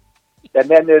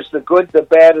 then there's the Good, the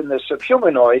Bad, and the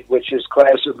Subhumanoid, which is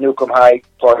Class of Nukem High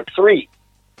Part 3.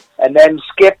 And then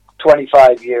skip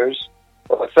 25 years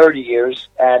or 30 years,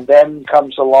 and then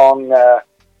comes along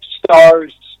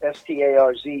Stars,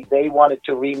 S-T-A-R-Z. They wanted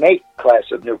to remake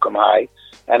Class of Nukem High,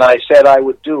 and I said I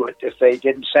would do it if they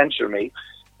didn't censor me.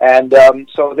 And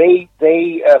so they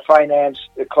financed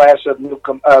the Class of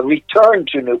Nukem, Return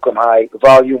to Nukem High,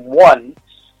 Volume 1,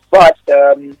 but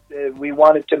we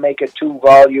wanted to make a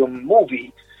 2-volume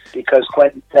movie because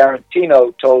Quentin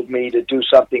Tarantino told me to do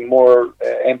something more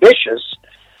ambitious.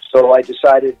 So I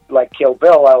decided, like Kill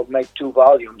Bill, I'll make 2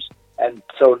 volumes. And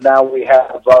so now we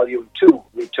have Volume 2,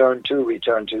 Return to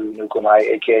Nukem High,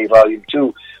 a.k.a. Volume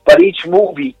 2. But each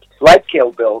movie, like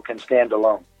Kill Bill, can stand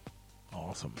alone.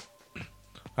 Awesome.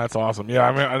 That's awesome. Yeah,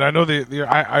 I mean, and I know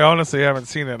I honestly haven't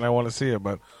seen it, and I want to see it,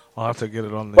 but I'll have to get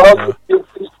it on the.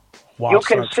 Well, you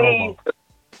can see.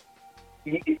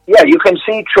 Yeah, you can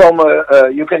see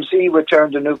Troma. You can see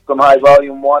Return to Nukem High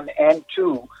Volume 1 and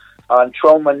 2 on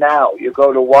Troma now. You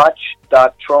go to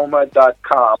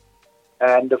watch.troma.com,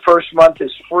 and the first month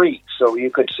is free, so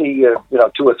you could see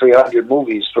 200 or 300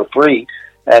 movies for free,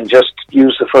 and just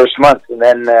use the first month, and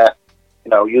then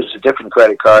use a different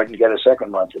credit card and get a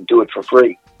second month and do it for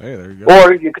free. Hey, there you go.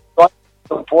 Or you can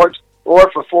support,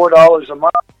 or for $4 a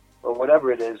month or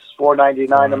whatever it is,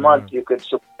 $4.99 a month, you could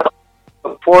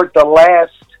support the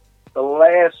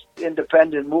last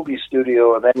independent movie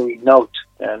studio of any note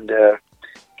and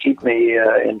keep me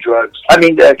in drugs. I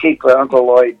mean, keep Uncle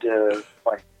Lloyd.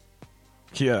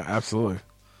 Yeah, absolutely.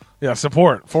 Yeah,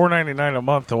 support $4.99 a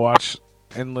month to watch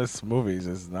endless movies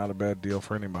is not a bad deal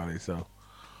for anybody. So.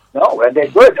 No, and they're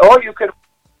good. Or you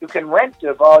can rent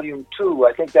Volume 2.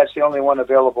 I think that's the only one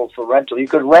available for rental. You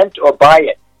could rent or buy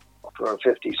it for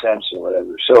 50 cents or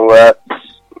whatever. So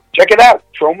check it out.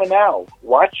 Troma now.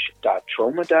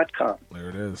 Watch.troma.com. There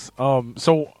it is.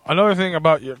 So another thing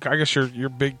about your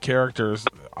big characters.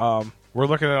 We're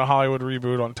looking at a Hollywood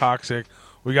reboot on Toxic.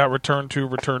 We got Return to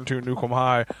Nukem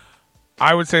High.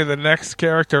 I would say the next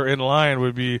character in line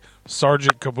would be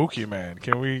Sergeant Kabuki Man.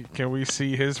 Can we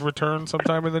see his return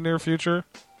sometime in the near future?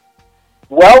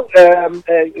 Well,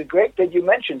 great that you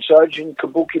mentioned Sergeant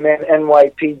Kabuki Man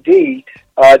NYPD.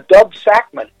 Doug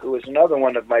Sackman, who is another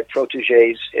one of my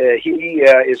proteges, he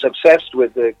is obsessed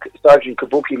with Sergeant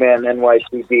Kabuki Man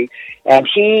NYPD, and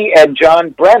he and John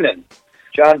Brennan.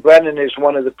 John Brennan is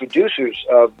one of the producers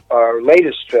of our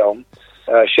latest film,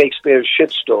 Shakespeare's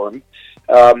Shitstorm,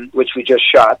 which we just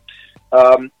shot.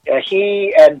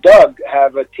 He and Doug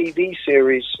have a TV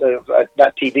series, a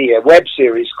web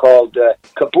series called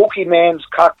Kabuki Man's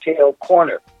Cocktail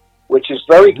Corner, which is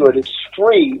very good. It's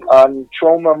free on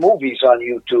Troma Movies on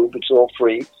YouTube. It's all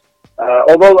free.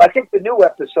 Although I think the new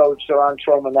episodes are on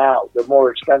Troma now. They're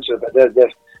more expensive. The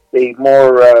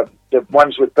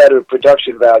ones with better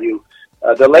production value.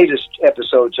 The latest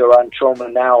episodes are on Troma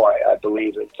now, I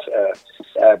believe it.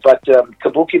 But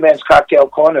Kabuki Man's Cocktail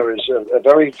Corner is a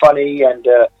very funny and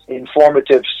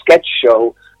informative sketch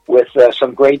show with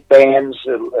some great bands.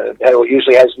 It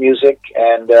usually has music,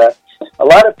 and a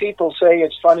lot of people say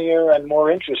it's funnier and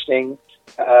more interesting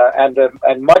and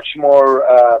much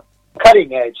more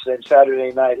cutting edge than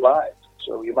Saturday Night Live.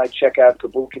 So you might check out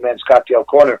Kabuki Man's Cocktail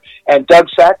Corner. And Doug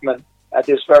Sackman, at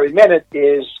this very minute,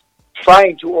 is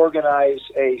trying to organize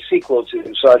a sequel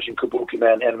to Sergeant Kabuki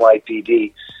Man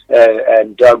NYPD,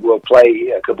 and Doug will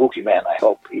play Kabuki Man, I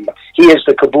hope. He is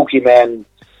the Kabuki Man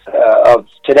of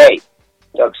today,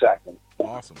 Doug Sackman.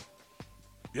 Awesome.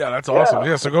 Yeah, that's awesome.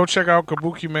 Yeah, so go check out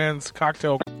Kabuki Man's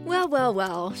cocktail. Well.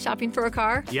 Shopping for a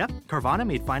car? Yep. Carvana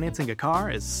made financing a car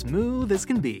as smooth as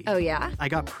can be. Oh, yeah? I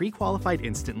got pre-qualified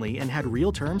instantly and had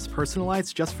real terms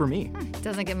personalized just for me.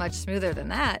 Doesn't get much smoother than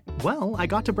that. Well, I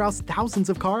got to browse thousands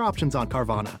of car options on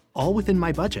Carvana, all within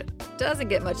my budget. Doesn't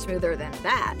get much smoother than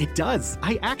that. It does.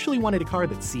 I actually wanted a car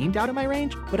that seemed out of my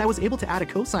range, but I was able to add a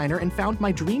cosigner and found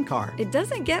my dream car. It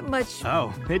doesn't get much...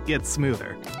 Oh, it gets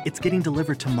smoother. It's getting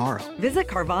delivered tomorrow. Visit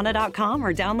Carvana.com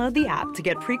or download the app to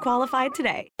get pre-qualified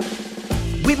today.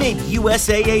 We made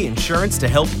USAA Insurance to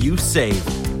help you save.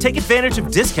 Take advantage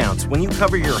of discounts when you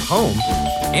cover your home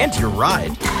and your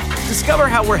ride. Discover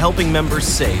how we're helping members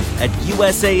save at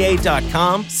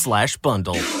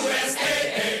USAA.com/bundle.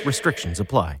 Restrictions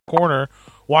apply. Corner,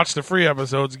 watch the free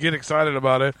episodes, get excited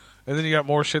about it, and then you got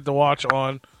more shit to watch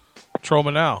on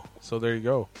Troma Now. So there you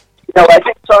go. No, I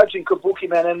think Sergeant Kabuki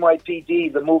Man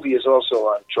NYPD, the movie, is also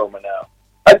on Troma Now.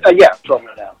 Yeah,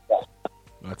 Troma Now. Yeah.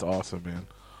 That's awesome, man.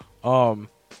 Well,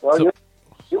 so,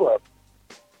 you are.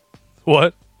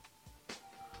 What?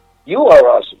 You are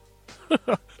awesome.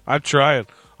 I'm trying,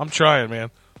 man.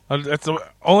 It's the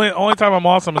only time I'm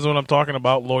awesome is when I'm talking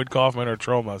about Lloyd Kaufmann or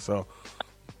Troma. So,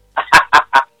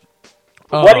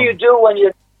 what do you do when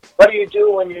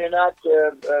you're not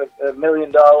a $1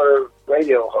 million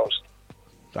radio host?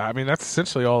 I mean, that's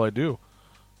essentially all I do.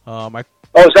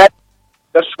 Is that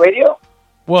just radio?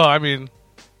 Well, I mean,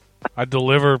 I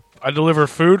deliver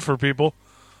food for people.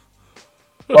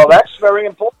 Well, that's very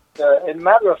important. As a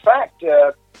matter of fact,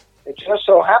 it just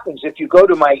so happens if you go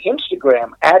to my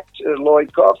Instagram at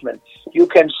Lloyd Kaufmann, you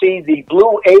can see the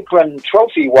Blue Apron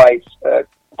trophy wife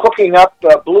cooking up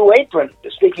Blue Apron.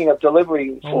 Speaking of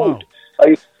delivering food, wow. Are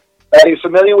you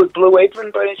familiar with Blue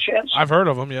Apron by any chance? I've heard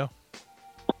of them. Yeah,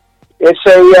 it's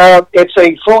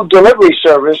a food delivery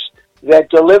service that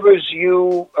delivers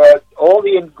you all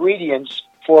the ingredients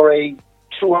for a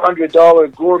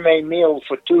 $200 gourmet meal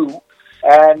for two,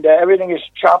 and everything is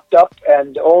chopped up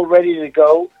and all ready to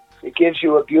go. It gives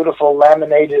you a beautiful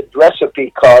laminated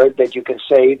recipe card that you can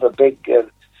save, a big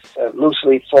loose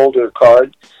leaf folder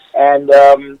card, and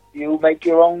you make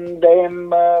your own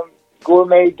damn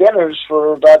gourmet dinners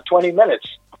for about 20 minutes.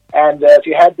 And if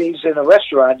you had these in a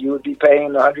restaurant, you would be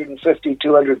paying $150,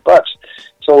 $200.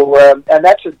 So, and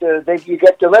that's you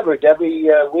get delivered every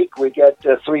week. We get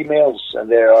 3 meals,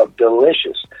 and they're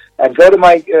delicious. And go to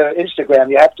my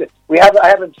Instagram. I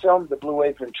haven't filmed the Blue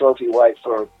Apron Trophy Wife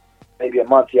for maybe a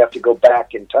month. You have to go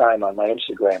back in time on my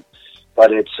Instagram.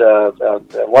 But it's a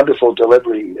wonderful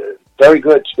delivery. Very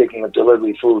good. Speaking of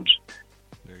delivery foods.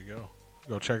 There you go.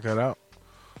 Go check that out.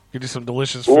 Get you some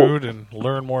delicious food and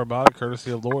learn more about it, courtesy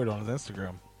of Lloyd on his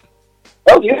Instagram.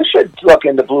 Well, you should look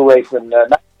into Blue Apron.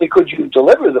 Not only could you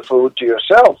deliver the food to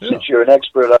yourself, since you're an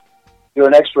expert on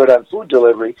food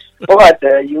delivery, but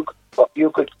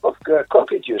you could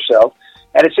cook it yourself.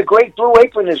 And it's a great Blue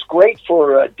Apron is great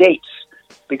for dates,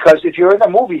 because if you're in a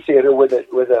movie theater with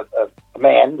a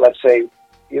man, let's say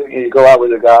you go out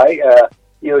with a guy.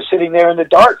 You're sitting there in the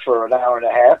dark for an hour and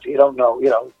a half. You don't know,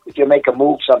 if you make a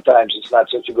move, sometimes it's not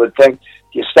such a good thing.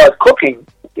 You start cooking,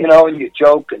 and you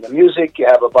joke and the music. You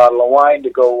have a bottle of wine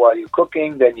to go while you're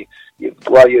cooking. Then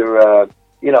while you're,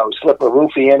 slip a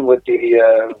roofie in with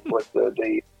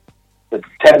the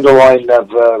tenderloin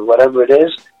of whatever it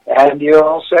is, and you're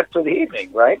all set for the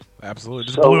evening, right? Absolutely.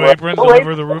 Does Blue Apron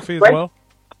deliver the roofie as well?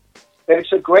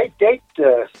 It's a great date.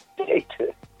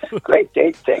 Great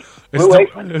date thing.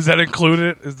 Is that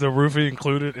included? Is the roofie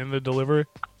included in the delivery?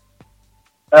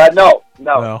 No,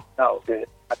 not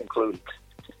included.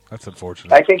 That's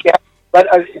unfortunate. I think, but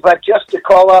just to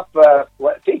call up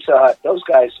Pizza Hut, those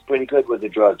guys are pretty good with the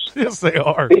drugs. Yes, they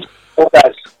are.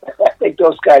 I think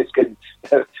those guys can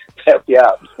help you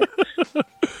out.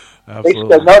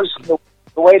 Absolutely. Notice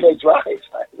the way they drive.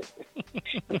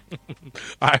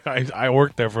 I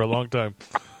worked there for a long time.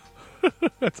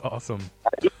 That's awesome.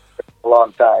 A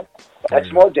long time.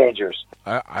 That's more dangerous.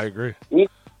 I agree.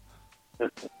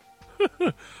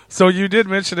 So you did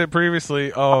mention it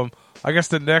previously. I guess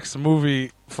the next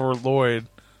movie for Lloyd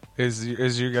is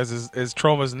you guys is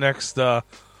Troma's next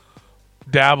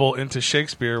dabble into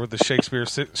Shakespeare with the Shakespeare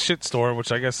Shitstorm,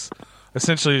 which I guess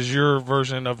essentially is your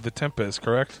version of The Tempest,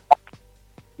 correct?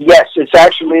 Yes, it's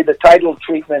actually the title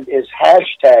treatment is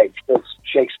hashtag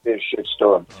Shakespeare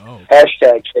Shitstorm. Oh.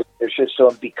 Hashtag Shakespeare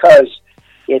Shitstorm, because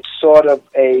it's sort of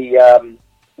a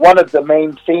one of the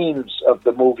main themes of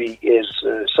the movie is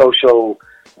social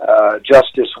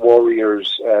justice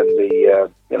warriors and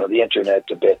the internet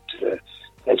a bit.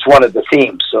 It's one of the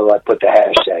themes, so I put the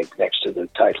hashtag next to the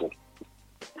title.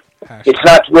 It's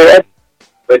not we're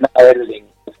not editing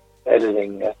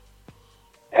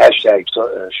hashtag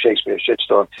Shakespeare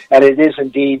shitstorm, and it is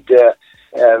indeed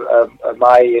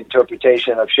my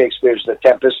interpretation of Shakespeare's The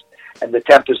Tempest, and The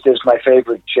Tempest is my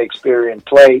favorite Shakespearean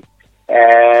play.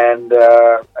 And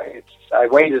I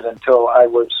waited until I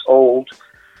was old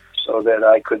so that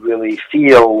I could really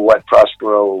feel what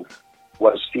Prospero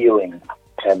was feeling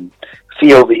and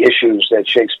feel the issues that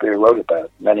Shakespeare wrote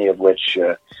about, many of which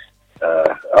are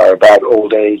about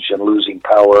old age and losing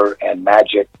power and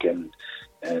magic.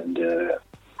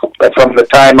 But from the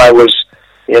time I was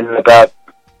in about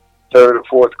third or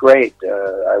fourth grade,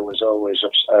 I was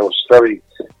very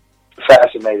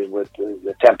fascinated with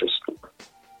the Tempest.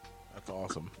 That's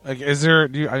awesome. Like, is there?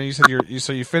 You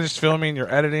said you finished filming,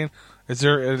 you're editing. Is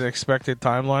there an expected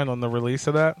timeline on the release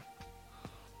of that?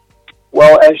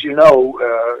 Well, as you know,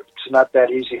 it's not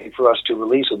that easy for us to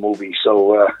release a movie,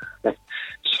 so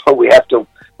we have to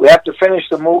finish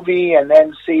the movie and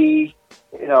then see.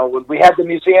 You know, we had the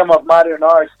Museum of Modern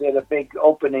Art did a big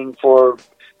opening for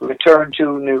Return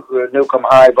to Newcomb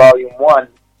High Volume 1,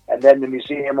 and then the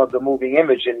Museum of the Moving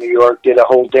Image in New York did a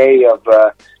whole day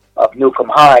of Newcomb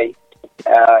High,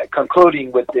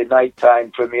 concluding with the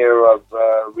nighttime premiere of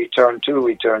Return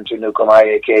to Newcomb High,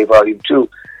 aka Volume 2.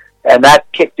 And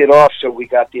that kicked it off, so we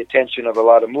got the attention of a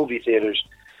lot of movie theaters.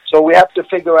 So we have to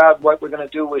figure out what we're going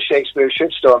to do with Shakespeare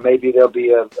Shitstorm. Maybe there'll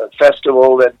be a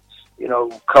festival that,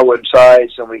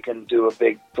 coincides, and we can do a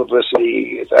big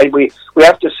publicity. We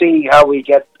have to see how we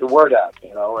get the word out,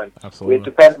 and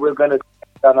Absolutely. We're going to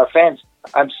depend on our fans.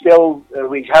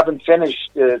 We haven't finished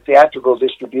theatrical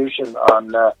distribution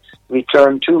on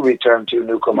Return to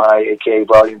Newcomb High, aka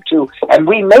Volume 2. And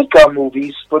we make our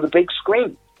movies for the big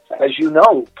screen. As you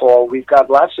know, Paul, we've got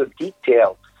lots of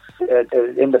detail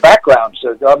in the background.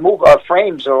 So our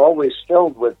frames are always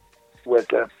filled with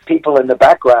people in the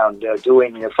background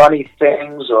doing funny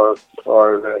things or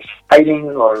fighting,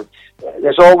 or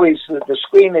there's always the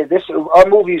screen. Our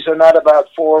movies are not about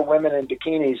four women in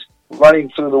bikinis running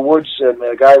through the woods and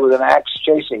a guy with an axe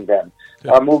chasing them.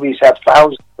 Yeah. Our movies have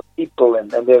thousands of people,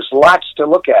 and there's lots to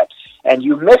look at, and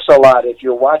you miss a lot if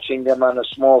you're watching them on a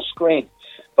small screen.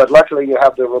 But luckily you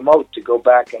have the remote to go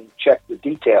back and check the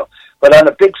detail. But on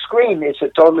a big screen, it's a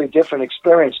totally different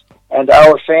experience, and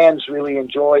our fans really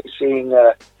enjoy seeing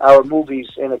our movies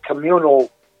in a communal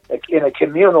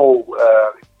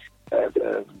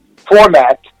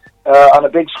format on a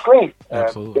big screen.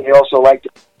 They also like the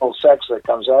whole sex that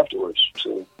comes afterwards.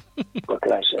 So, what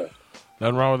can I say?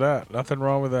 Nothing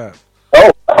wrong with that.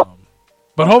 Oh.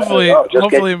 But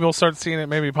hopefully we'll start seeing it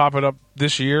maybe popping up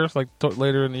this year, like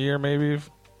later in the year, maybe.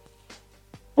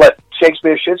 What,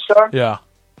 Shakespeare Shitstorm? Yeah.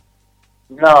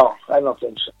 No, I don't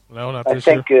think so. No, not this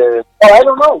year? I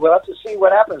don't know. We'll have to see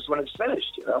what happens when it's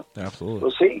finished, Absolutely.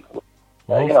 We'll see.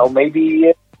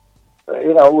 Maybe,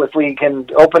 if we can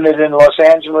open it in Los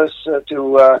Angeles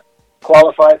to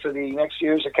qualify for the next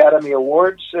year's Academy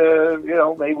Awards,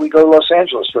 maybe we go to Los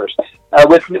Angeles first.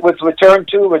 With Return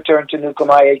to Newcomb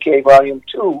High, aka Volume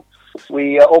 2,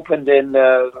 we opened in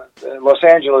Los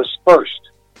Angeles first.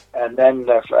 And then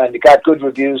and it got good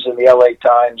reviews in the L.A.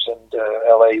 Times and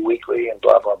L.A. Weekly and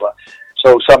blah, blah, blah.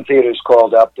 So some theaters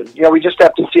called up. And, we just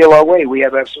have to feel our way. We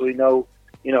have absolutely no,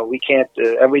 we can't,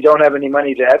 and we don't have any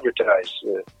money to advertise.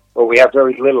 Or we have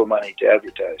very little money to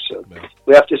advertise. So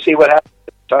we have to see what happens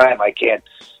at the time. I can't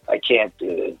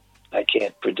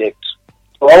predict.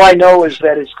 All I know is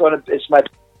that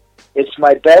it's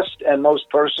my best and most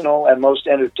personal and most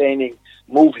entertaining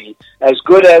movie, as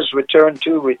good as Return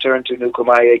to Newcomb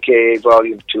High, aka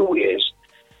Volume 2 is.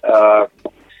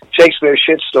 Shakespeare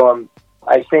Shitstorm,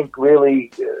 I think, really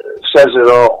says it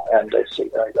all, and I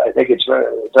think it's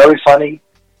very, very funny.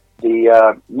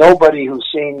 Nobody who's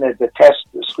seen the test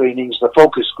screenings, the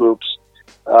focus groups,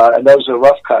 and those are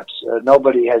rough cuts,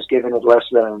 nobody has given it less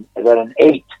than an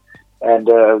 8, and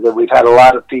that we've had a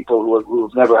lot of people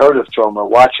who've never heard of Troma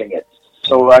watching it.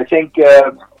 So I think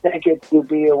it will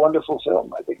be a wonderful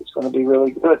film. I think it's going to be really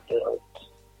good.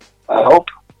 I hope.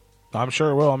 I'm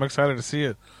sure it will. I'm excited to see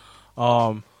it.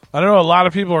 I know a lot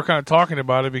of people are kind of talking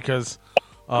about it because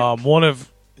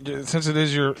since it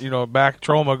is your back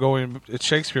Troma going at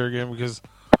Shakespeare again, because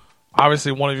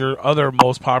obviously one of your other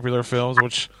most popular films,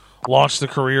 which launched the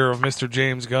career of Mr.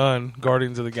 James Gunn,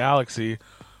 Guardians of the Galaxy,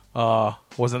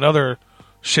 was another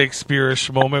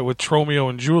Shakespeare-ish moment with Tromeo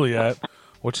and Juliet,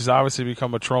 which has obviously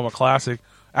become a Troma classic.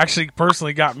 Actually,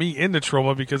 personally got me into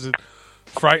Troma because it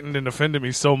frightened and offended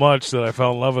me so much that I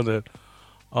fell in love with it.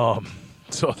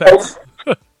 So that's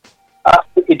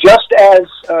just as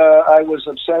I was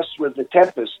obsessed with The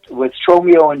Tempest, with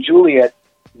Romeo and Juliet,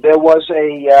 there was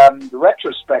a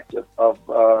retrospective of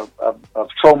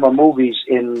Troma movies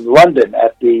in London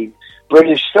at the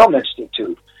British Film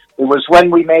Institute. It was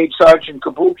when we made Sergeant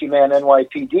Kabuki Man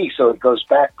NYPD, so it goes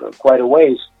back quite a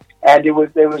ways. And it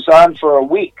was on for a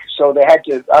week, so they had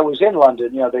to. I was in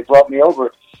London, they brought me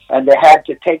over, and they had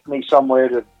to take me somewhere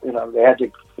to, they had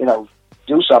to,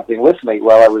 do something with me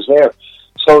while I was there.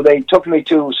 So they took me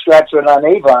to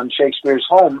Stratford-on-Avon, Shakespeare's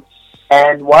home,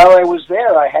 and while I was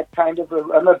there, I had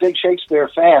I'm a big Shakespeare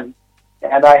fan,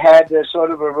 and I had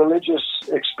sort of a religious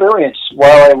experience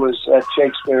while I was at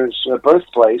Shakespeare's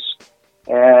birthplace,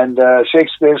 and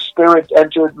Shakespeare's spirit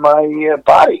entered my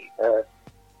body.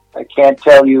 I can't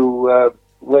tell you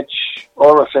which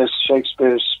orifice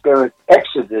Shakespeare's spirit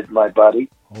exited my body.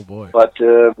 Oh, boy. But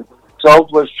the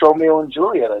result was Romeo and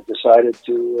Juliet. I decided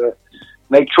to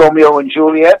make Romeo and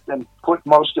Juliet and put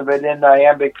most of it in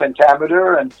iambic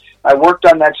pentameter. And I worked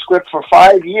on that script for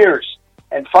 5 years.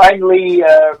 And finally,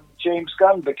 James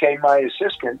Gunn became my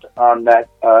assistant on that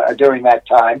during that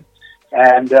time.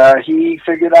 And he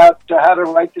figured out how to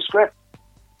write the script.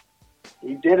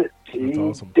 He did it. He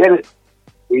did it.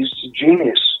 He's a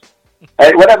genius.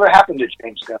 Hey, whatever happened to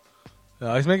James Gunn?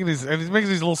 He's making these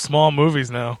little small movies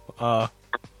now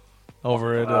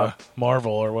over at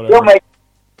Marvel or whatever.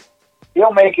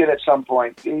 He'll make it at some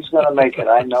point. He's going to make it.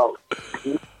 I know.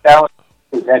 He's talented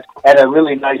and a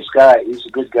really nice guy. He's a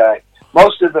good guy.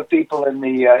 Most of the people in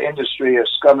the industry are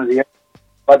scum of the earth.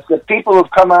 But the people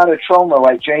who've come out of Troma,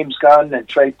 like James Gunn and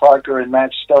Trey Parker and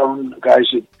Matt Stone, the guys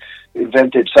who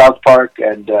invented South Park,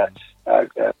 and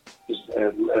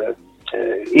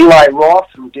Eli Roth,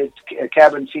 who did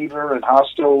Cabin Fever and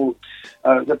Hostel,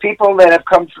 the people that have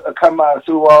come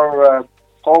through our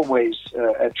hallways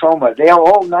at Troma, they are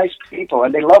all nice people,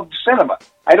 and they love cinema.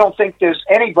 I don't think there's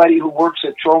anybody who works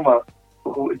at Troma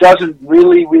who doesn't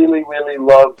really, really, really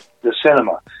love the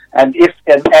cinema. And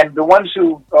and the ones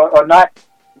who are not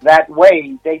that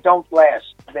way, they don't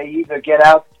last. They either get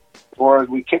out or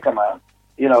we kick them out.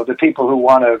 The people who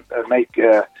want to make,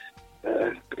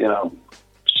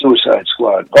 Suicide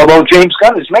Squad. Although James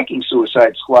Gunn is making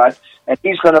Suicide Squad, and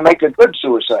he's going to make a good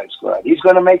Suicide Squad. He's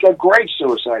going to make a great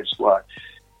Suicide Squad.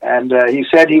 And he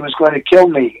said he was going to kill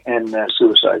me in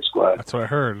Suicide Squad. That's what I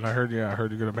heard. And I heard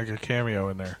you're going to make a cameo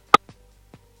in there.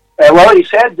 Well, he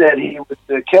said that he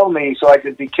would kill me so I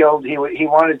could be killed. He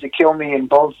wanted to kill me in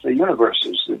both the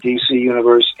universes, the DC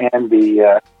universe and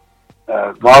the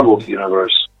Marvel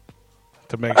universe.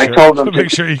 To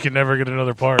make sure you can never get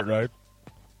another part, right?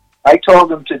 I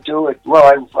told him to do it. Well,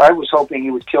 I was hoping he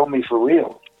would kill me for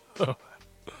real.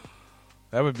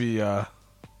 That would be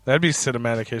that'd be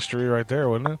cinematic history right there,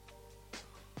 wouldn't it?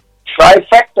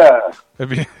 Trifecta.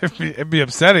 It'd be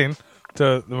upsetting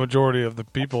to the majority of the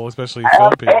people, especially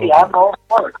film people. Hey, I'm all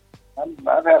for it.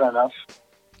 I've had enough.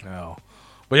 No,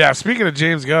 but yeah. Speaking of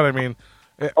James Gunn, I mean,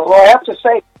 well, I have to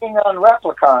say, being on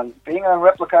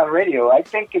Replicon Radio, I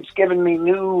think it's given me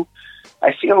new.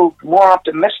 I feel more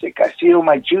optimistic. I feel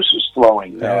my juices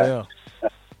flowing. Yeah.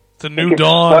 It's a new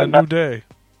dawn, a new day.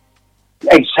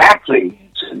 Exactly.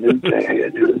 It's a new day, a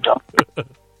new dawn.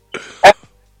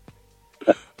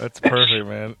 That's perfect,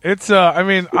 man. It's, I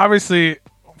mean, obviously,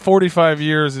 45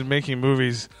 years in making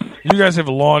movies. You guys have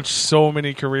launched so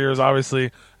many careers.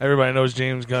 Obviously, everybody knows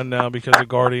James Gunn now because of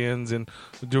Guardians and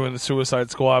doing the Suicide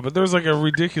Squad. But there's like a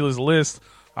ridiculous list.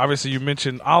 Obviously, you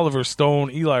mentioned Oliver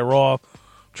Stone, Eli Roth,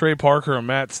 Trey Parker, and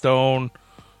Matt Stone.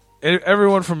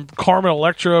 Everyone from Carmen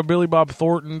Electra, Billy Bob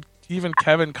Thornton, even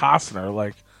Kevin Costner.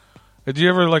 Like, did you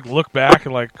ever like look back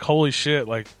and like, holy shit,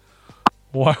 like,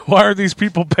 why are these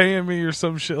people paying me or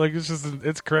some shit? Like,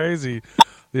 it's crazy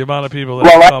the amount of people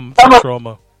that come from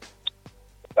Troma.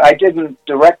 I didn't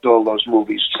direct all those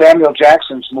movies. Samuel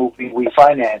Jackson's movie we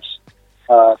financed,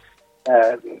 but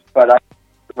I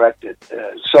directed.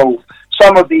 So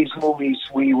some of these movies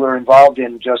we were involved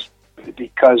in just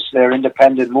because they're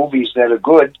independent movies that are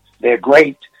good, they're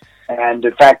great. And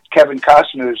in fact, Kevin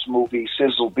Costner's movie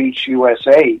Sizzle Beach,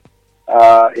 USA,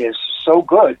 is so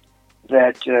good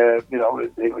that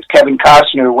Kevin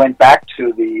Costner went back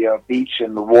to the beach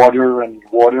and the water and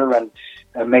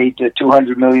made a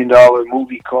 $200 million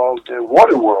movie called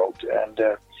Waterworld,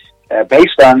 and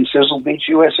based on Sizzle Beach,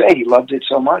 USA. He loved it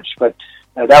so much, but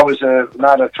that was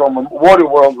not a Troma.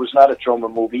 Waterworld was not a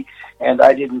Troma movie, and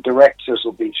I didn't direct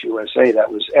Sizzle Beach, USA. That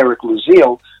was Eric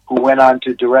Lucille, who went on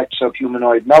to direct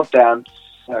Subhumanoid Meltdown,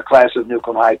 Class of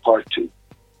Nukem High Part 2.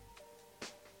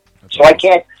 So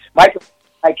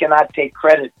I cannot take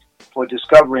credit for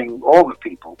discovering all the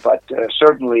people, but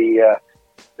certainly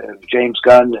James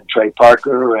Gunn and Trey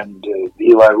Parker and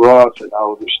Eli Roth and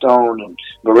Oliver Stone and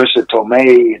Marissa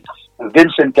Tomei and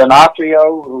Vincent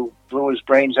D'Onofrio, who blew his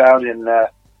brains out in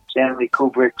Stanley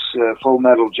Kubrick's Full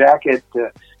Metal Jacket.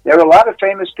 There are a lot of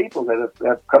famous people that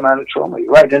have come out of Troma.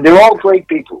 You're right, and they're all great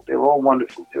people. They're all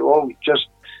wonderful. They're all just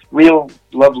real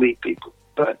lovely people.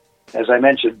 But as I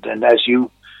mentioned, and as you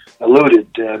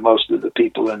alluded, most of the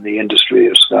people in the industry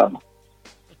are scum.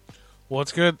 Well,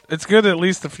 it's good. It's good. At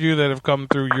least a few that have come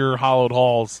through your hollowed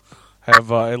halls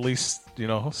have at least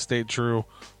stayed true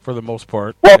for the most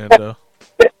part.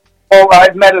 Well,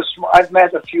 I've met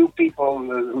a few people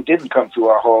who didn't come through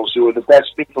our halls who are the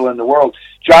best people in the world.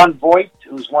 John Voight,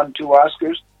 who's won 2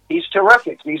 Oscars, he's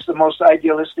terrific. He's the most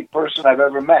idealistic person I've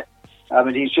ever met. I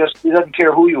mean, he doesn't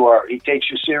care who you are. He takes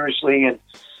you seriously,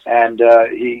 and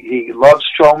he loves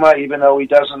Troma, even though he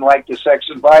doesn't like the sex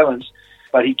and violence.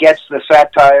 But he gets the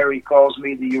satire. He calls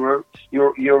me the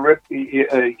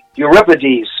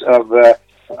Euripides of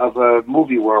a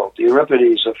movie world, the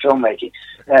Euripides of filmmaking.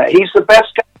 He's the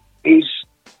best guy.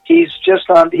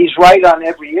 He's right on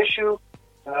every issue,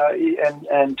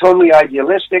 and totally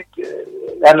idealistic.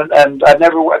 And I've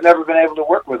never been able to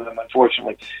work with him,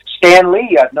 unfortunately. Stan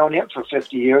Lee, I've known him for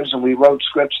 50 years, and we wrote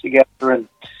scripts together,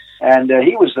 and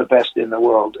he was the best in the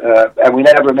world. And we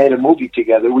never made a movie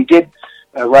together. We did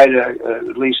write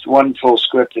at least one full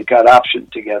script that got optioned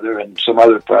together, and some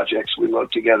other projects we wrote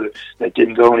together that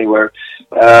didn't go anywhere.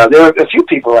 There are a few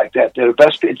people like that. They're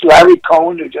best. Larry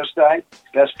Cohen, who just died.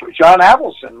 John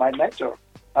Avildsen, my mentor.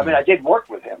 I mean, I did work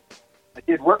with him,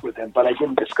 but I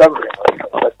didn't discover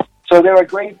him. So there are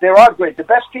great. The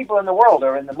best people in the world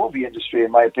are in the movie industry,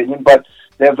 in my opinion, but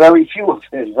they're very few of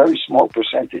it. A very small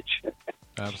percentage.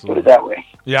 Absolutely. Put it that way.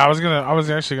 Yeah, I was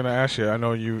actually gonna ask you. I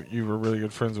know you were really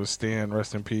good friends with Stan.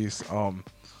 Rest in peace. And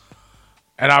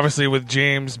obviously with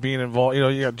James being involved,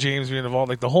 you got James being involved,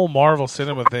 like the whole Marvel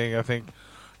cinema thing. I think,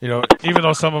 even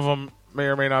though some of them may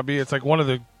or may not be, it's like one of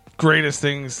the greatest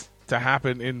things to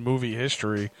happen in movie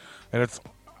history, and it's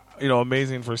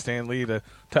amazing for Stan Lee to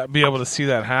be able to see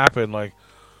that happen. Like,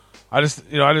 I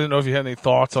didn't know if you had any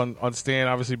thoughts on Stan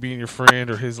obviously being your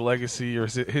friend, or his legacy, or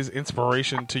his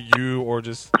inspiration to you, or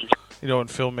just in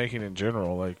filmmaking in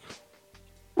general. Like,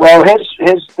 well,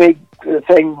 his big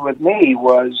thing with me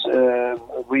was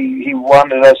he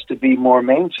wanted us to be more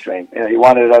mainstream. He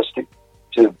wanted us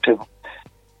to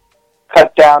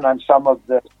cut down on some of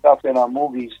the stuff in our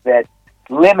movies that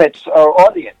limits our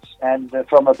audience. And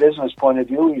from a business point of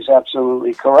view, he's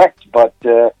absolutely correct. But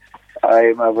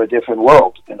I'm of a different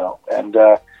world, and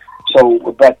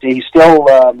but he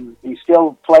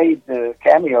still played the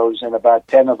cameos in about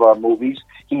 10 of our movies.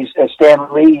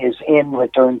 Stan Lee is in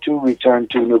Return to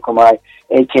Nukem High,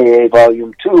 aka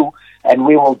Volume 2, and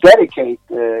we will dedicate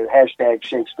hashtag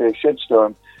Shakespeare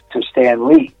Shitstorm to Stan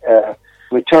Lee.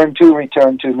 Return to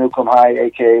Nukem High,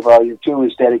 aka Volume 2,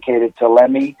 is dedicated to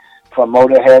Lemmy from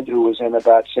Motorhead, who was in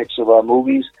about 6 of our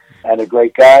movies, and a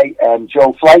great guy, and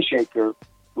Joe Fleischaker,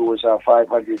 who was our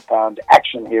 500-pound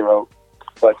action hero,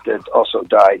 but also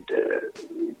died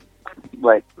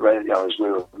right as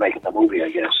we were making the movie, I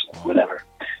guess, whatever.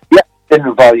 Yeah,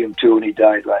 in Volume 2, and he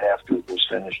died right after it was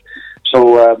finished.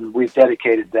 So we've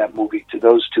dedicated that movie to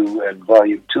those two, and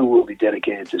Volume 2 will be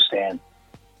dedicated to Stan.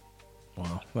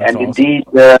 Wow, and awesome. Indeed,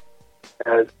 but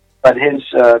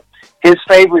his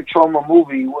favorite Troma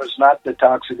movie was not The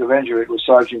Toxic Avenger. It was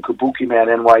Sergeant Kabuki Man,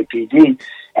 NYPD.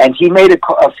 And he made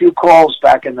a few calls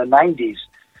back in the 90s.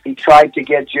 He tried to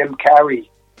get Jim Carrey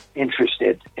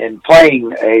interested in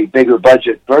playing a bigger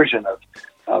budget version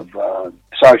of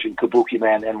Sergeant Kabuki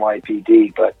Man,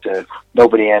 NYPD, but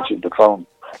nobody answered the phone.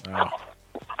 Oh,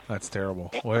 that's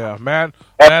terrible. Well, yeah, mad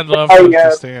love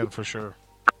to Stan, for sure.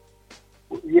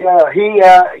 Yeah, he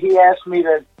asked me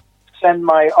to send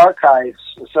my archives,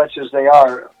 such as they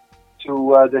are,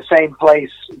 to the same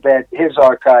place that his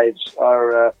archives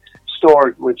are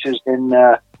stored, which is in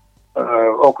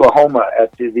Oklahoma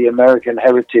at the American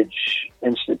Heritage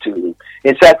Institute.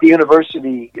 It's at the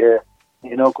university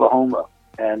in Oklahoma,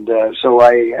 and so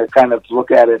I kind of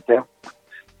look at it there.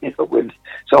 It's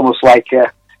almost like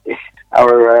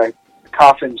our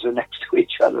coffins are next to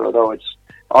each other, although it's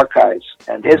archives.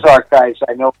 And his archives,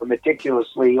 I know, are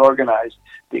meticulously organized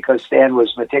because Stan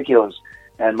was meticulous.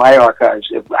 And my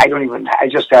archives, I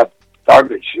just have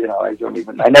garbage,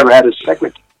 I never had a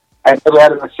secretary. I've never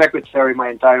had a secretary my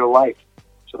entire life.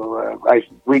 So for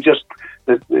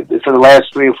the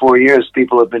last 3 or 4 years,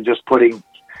 people have been just putting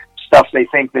stuff they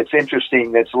think that's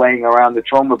interesting that's laying around the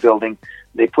Troma building.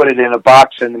 They put it in a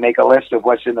box and they make a list of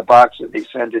what's in the box and they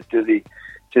send it to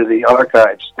the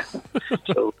archives.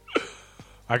 So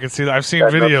I can see that. I've seen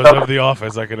videos of The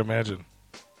Office. I can imagine.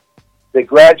 the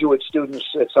graduate students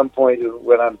at some point,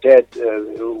 when I'm dead,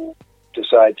 who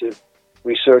decide to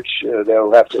research,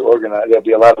 they'll have to organize. There'll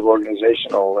be a lot of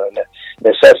organizational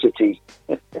necessity.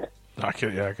 I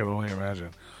can only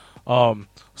imagine.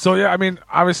 So yeah, I mean,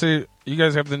 obviously, you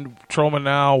guys have the Troma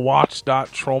Now,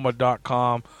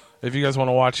 watch.troma.com. If you guys want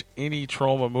to watch any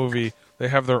Troma movie, they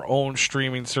have their own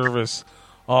streaming service.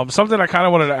 Something I kind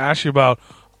of wanted to ask you about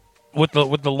with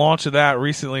the launch of that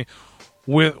recently,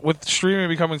 with streaming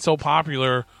becoming so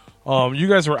popular, you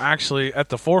guys were actually at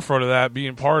the forefront of that,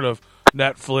 being part of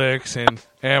Netflix and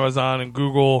Amazon and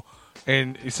Google,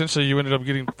 and essentially you ended up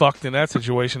getting fucked in that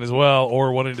situation as well,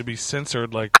 or wanting to be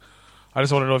censored. Like, I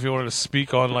just want to know if you wanted to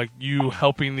speak on like you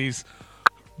helping these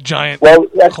giant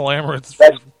conglomerates.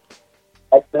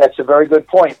 That's a very good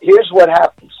point. Here's what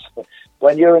happens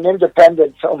when you're an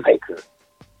independent filmmaker.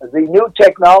 The new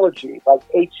technology, like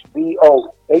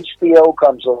HBO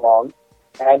comes along,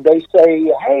 and they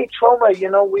say, "Hey, Troma,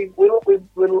 we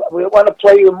want to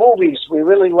play your movies. We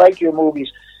really like your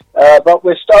movies, but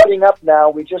we're starting up now.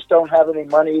 We just don't have any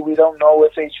money. We don't know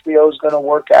if HBO is going to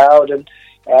work out, and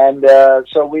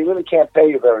so we really can't pay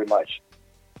you very much."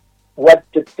 What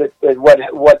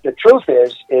the truth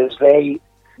is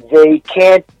they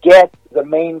can't get the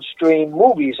mainstream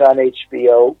movies on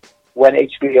HBO when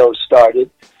HBO started,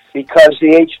 because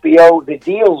the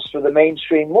deals for the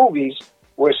mainstream movies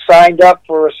were signed up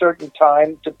for a certain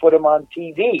time to put them on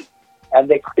TV, and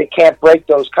they can't break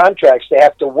those contracts. They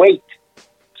have to wait.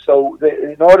 So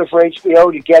in order for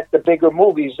HBO to get the bigger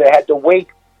movies, they had to wait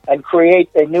and create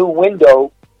a new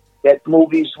window that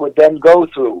movies would then go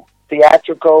through: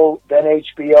 theatrical, then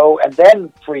HBO, and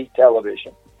then free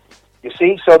television. You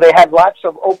see, so they had lots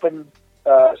of open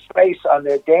space on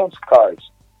their dance cards.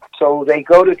 So they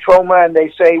go to Troma and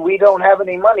they say, "We don't have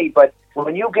any money, but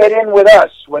when you get in with us,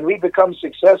 when we become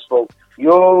successful,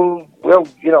 we'll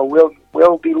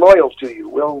be loyal to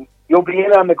you. You'll be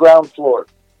in on the ground floor."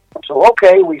 So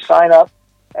okay, we sign up,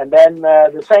 and then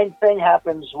the same thing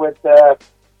happens with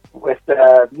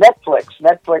Netflix.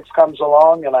 Netflix comes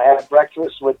along, and I had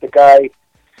breakfast with the guy.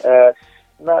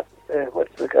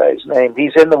 What's the guy's name?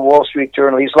 He's in the Wall Street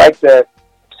Journal. He's like the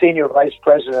senior vice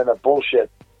president of bullshit.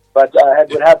 But I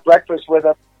would have breakfast with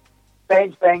him,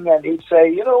 same thing, and he'd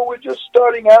say, "We're just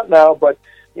starting out now, but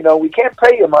we can't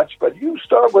pay you much, but you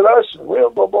start with us, and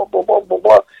we'll blah blah blah blah blah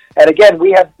blah." And again,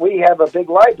 we have a big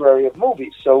library of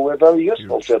movies, so we're very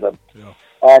useful to them. Yeah.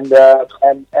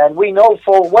 And we know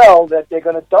full well that they're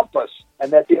going to dump us, and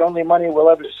that the only money we'll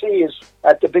ever see is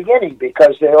at the beginning,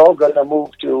 because they're all going to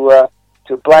move to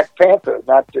Black Panther,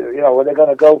 not to where they're going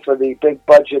to go for the big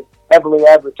budget, heavily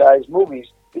advertised movies,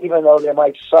 even though they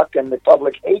might suck and the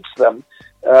public hates them.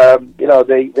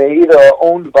 They either are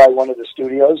owned by one of the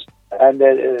studios, and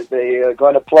they are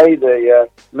going to play the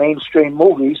mainstream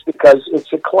movies because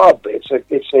it's a club,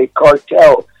 it's a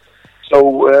cartel. So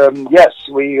yes,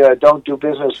 we don't do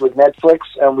business with Netflix,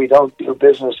 and we don't do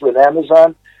business with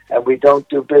Amazon, and we don't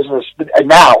do business.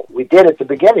 Now we did at the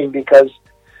beginning because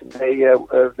they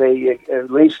at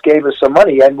least gave us some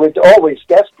money, and we're always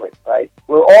desperate, right?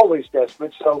 We're always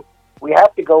desperate, so we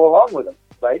have to go along with them,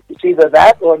 right? It's either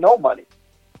that or no money.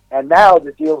 And now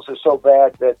the deals are so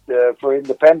bad that for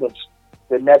independents,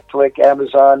 the Netflix,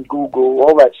 Amazon, Google,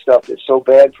 all that stuff is so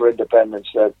bad for independents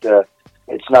that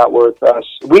it's not worth us.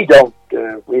 We don't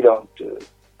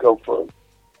go for it.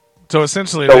 So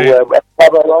essentially,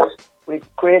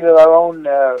 we've created our own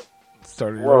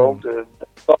world.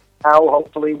 Now,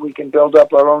 hopefully, we can build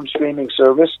up our own streaming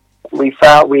service. We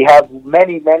have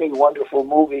many, many wonderful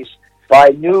movies by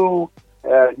new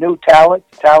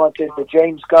talented the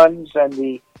James Gunns and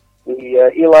the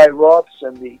Eli Roths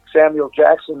and the Samuel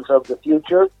Jacksons of the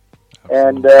future.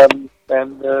 Absolutely.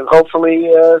 And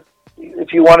hopefully,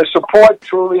 if you want to support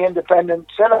truly independent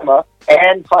cinema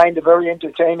and find a very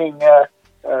entertaining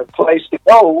place to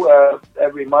go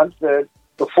every month, the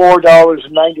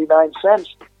 $4.99,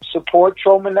 support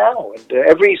Troma Now. And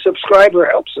every subscriber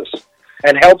helps us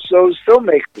and helps those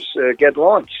filmmakers get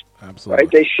launched. Absolutely.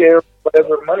 Right? They share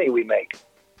whatever money we make.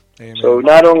 Amen. So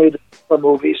not only the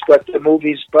movies, but the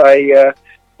movies by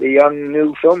the young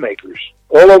new filmmakers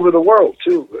all over the world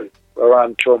too are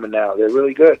on Troma Now. They're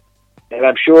really good, and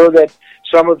I'm sure that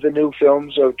some of the new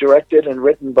films are directed and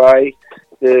written by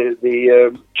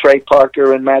the Trey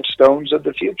Parker and Matt Stones of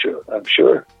the future. I'm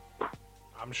sure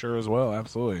as well.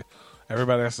 Absolutely,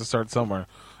 everybody has to start somewhere.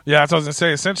 Yeah, that's what I was gonna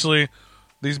say. Essentially,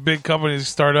 these big companies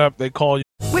start up. They call you.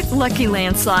 With Lucky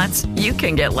Land Slots, you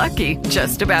can get lucky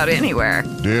just about anywhere.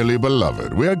 Dearly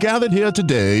beloved, we are gathered here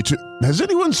today to... Has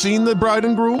anyone seen the bride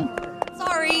and groom?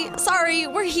 Sorry,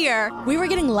 we're here. We were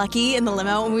getting lucky in the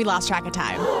limo and we lost track of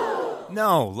time.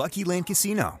 No, Lucky Land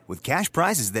Casino, with cash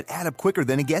prizes that add up quicker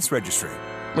than a guest registry.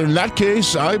 In that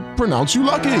case, I pronounce you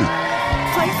lucky.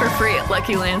 Play for free at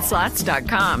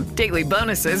LuckyLandSlots.com. Daily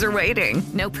bonuses are waiting.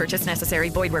 No purchase necessary.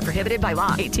 Void where prohibited by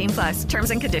law. 18+.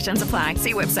 Terms and conditions apply.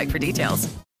 See website for details.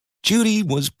 Judy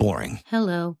was boring.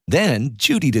 Hello. Then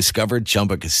Judy discovered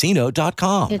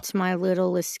ChumbaCasino.com. It's my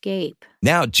little escape.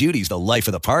 Now Judy's the life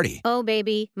of the party. Oh,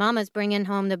 baby, mama's bringing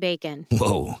home the bacon.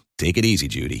 Whoa, take it easy,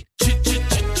 Judy.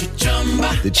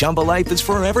 The Chumba life is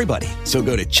for everybody. So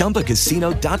go to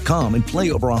ChumbaCasino.com and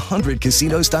play over 100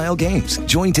 casino-style games.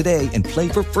 Join today and play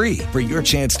for free for your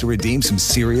chance to redeem some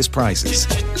serious prizes.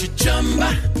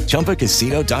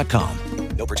 ChumbaCasino.com.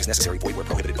 No purchase necessary. Void where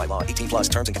prohibited by law. 18+.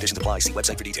 Terms and conditions apply. See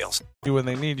website for details. When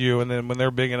they need you, and then when they're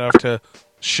big enough to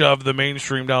shove the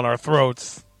mainstream down our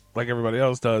throats, like everybody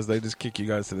else does, they just kick you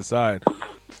guys to the side.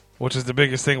 Which is the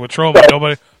biggest thing with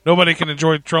Troma. Nobody can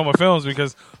enjoy Troma films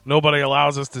because nobody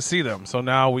allows us to see them. So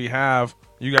now you guys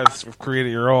have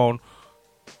created your own.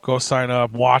 Go sign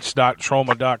up,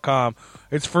 watch.troma.com.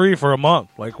 It's free for a month.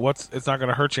 It's not going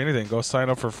to hurt you anything. Go sign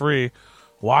up for free.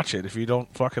 Watch it. If you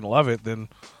don't fucking love it, then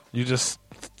you just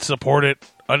support it,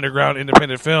 underground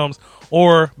independent films.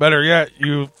 Or, better yet,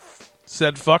 you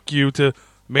said fuck you to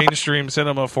mainstream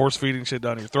cinema force-feeding shit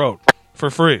down your throat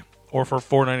for free or for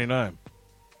 $4.99.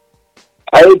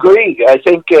 I agree. I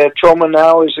think Troma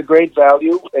Now is a great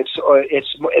value.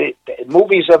 It's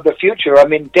movies of the future. I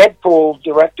mean, Deadpool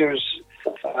directors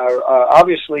are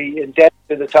obviously indebted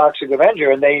to the Toxic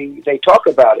Avenger, and they talk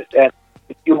about it. And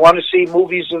if you want to see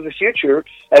movies of the future,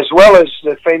 as well as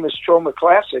the famous Troma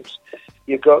classics,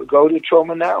 you go to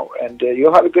Troma Now, and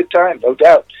you'll have a good time, no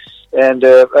doubt. And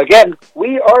again,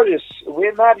 we artists,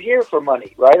 we're not here for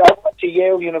money, right? I went to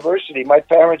Yale University. My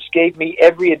parents gave me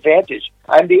every advantage.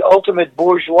 I'm the ultimate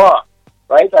bourgeois,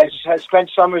 right? I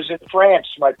spent summers in France.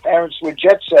 My parents were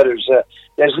jet setters.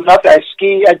 There's nothing. I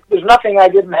ski. There's nothing I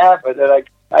didn't have that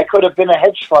I could have been a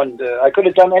hedge fund. I could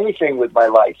have done anything with my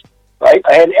life, right?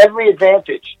 I had every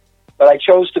advantage, but I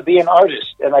chose to be an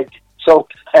artist, so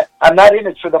I'm not in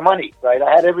it for the money, right?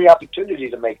 I had every opportunity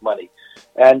to make money,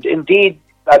 and indeed,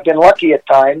 I've been lucky at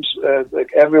times.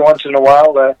 Every once in a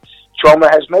while, Troma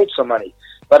has made some money.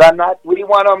 But I'm not. We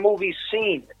want our movies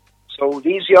seen. So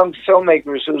these young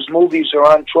filmmakers whose movies are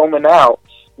on Troma Now,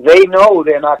 they know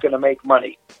they're not going to make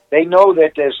money. They know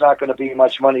that there's not going to be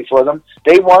much money for them.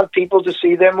 They want people to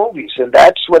see their movies, and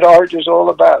that's what art is all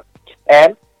about.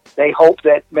 And they hope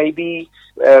that maybe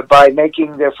by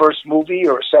making their first movie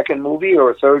or second movie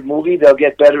or third movie, they'll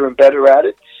get better and better at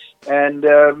it. And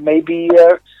maybe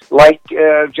like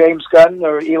James Gunn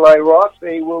or Eli Roth,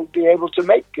 they will be able to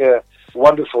make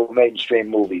wonderful mainstream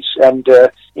movies. And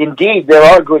indeed, there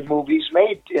are good movies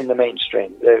made in the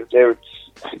mainstream. They're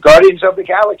Guardians of the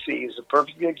Galaxy is a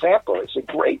perfect example. It's a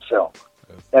great film.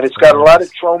 And it's got a lot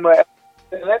of Troma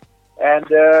in it. And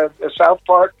South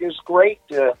Park is great.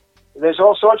 There's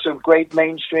all sorts of great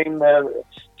mainstream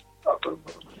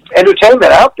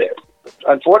entertainment out there.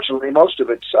 Unfortunately, most of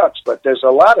it sucks, but there's a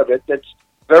lot of it that's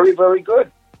very, very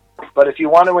good. But if you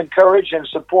want to encourage and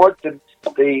support the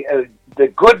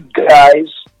good guys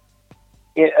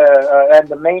and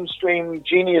the mainstream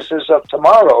geniuses of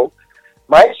tomorrow,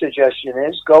 my suggestion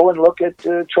is go and look at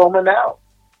Troma Now.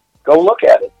 Go look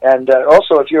at it. And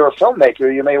also, if you're a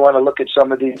filmmaker, you may want to look at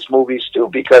some of these movies too,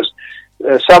 because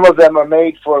some of them are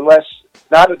made for less.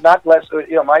 Not less.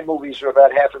 My movies are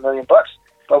about $500,000.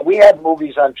 But we had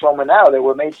movies on Troma Now that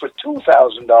were made for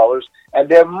 $2,000, and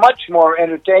they're much more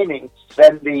entertaining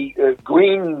than the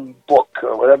Green Book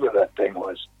or whatever that thing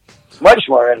was. Much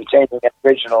more entertaining and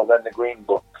original than the Green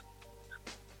Book.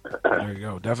 There you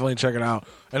go. Definitely check it out.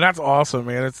 And that's awesome,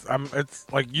 man.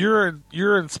 It's like you're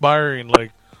inspiring.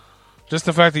 Like just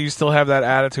the fact that you still have that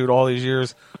attitude all these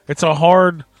years. It's a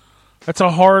hard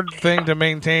thing to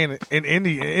maintain in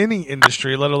any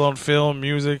industry, let alone film,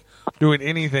 music, doing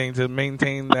anything to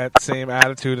maintain that same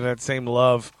attitude and that same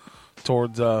love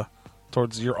towards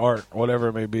your art, whatever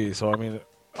it may be. So I mean,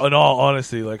 in all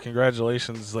honesty, like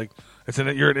congratulations. Like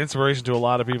you're an inspiration to a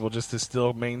lot of people just to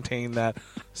still maintain that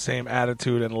same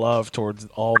attitude and love towards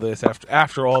all this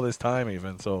after all this time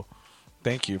even. So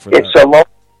thank you for that.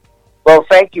 Well,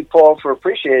 thank you, Paul, for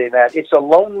appreciating that. It's a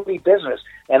lonely business,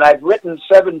 and I've written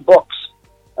 7 books.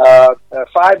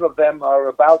 5 of them are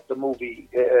about the movie,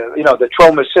 the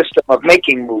Troma system of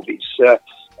making movies.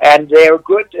 And they're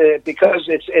good because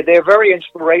they're very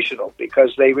inspirational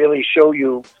because they really show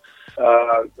you,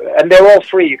 and they're all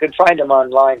free. You can find them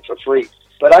online for free.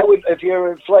 But I would, if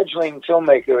you're a fledgling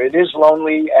filmmaker, it is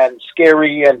lonely and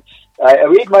scary. And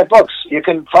read my books. You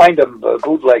can find them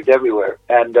bootlegged everywhere,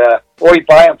 and or you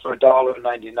buy them for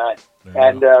 $1.99.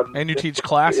 And you teach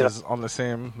classes on the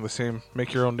same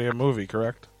Make Your Own Damn Movie,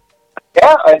 correct?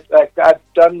 Yeah, I've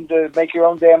done the Make Your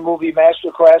Own Damn Movie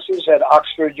master classes at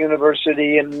Oxford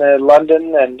University in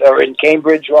London, or in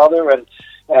Cambridge rather,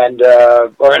 and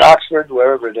or in Oxford,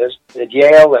 wherever it is, at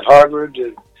Yale, at Harvard,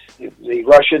 the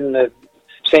Russian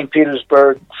St.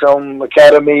 Petersburg Film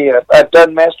Academy. I've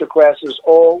done master classes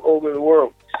all over the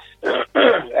world,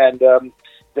 and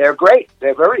they're great.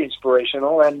 They're very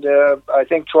inspirational, and I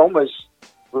think Troma's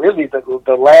really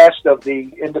the last of the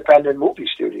independent movie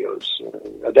studios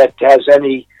that has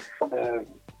any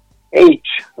age,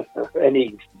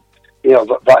 any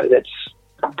that's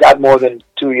got more than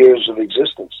 2 years of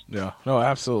existence. Yeah, no,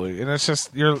 absolutely, and it's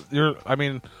just you're. I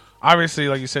mean, obviously,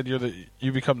 like you said,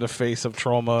 you become the face of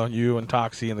Troma, you and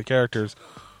Toxie and the characters,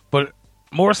 but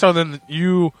more so than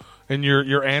you and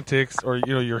your antics or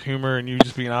your humor and you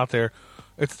just being out there.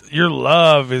 It's your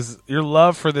love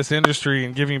for this industry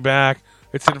and giving back.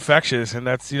 It's infectious, and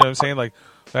that's what I'm saying. Like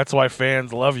that's why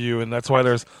fans love you, and that's why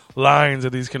there's lines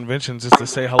at these conventions just to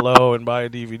say hello and buy a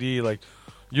DVD. Like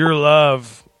your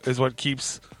love is what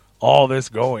keeps all this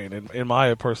going, in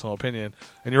my personal opinion.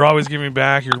 And you're always giving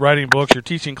back. You're writing books. You're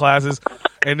teaching classes,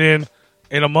 and then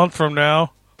in a month from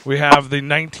now, we have the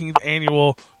 19th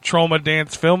annual Troma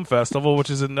Dance Film Festival, which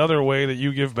is another way that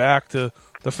you give back to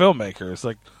the filmmakers.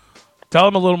 Like. Tell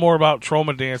them a little more about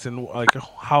Troma Dance and like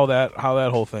how that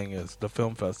whole thing is, the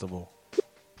film festival.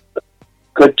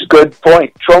 Good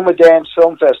point. Troma Dance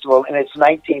Film Festival in its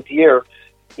 19th year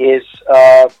is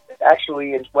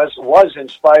actually it was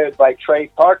inspired by Trey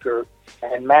Parker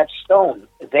and Matt Stone.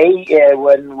 They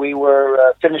when we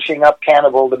were finishing up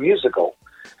Cannibal the musical,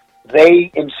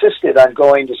 they insisted on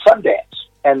going to Sundance.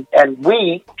 And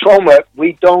we, Troma,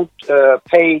 we don't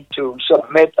pay to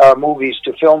submit our movies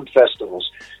to film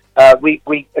festivals. We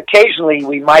occasionally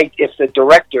we might if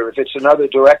it's another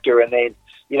director and they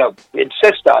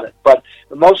insist on it, but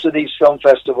most of these film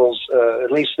festivals,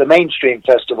 at least the mainstream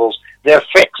festivals, they're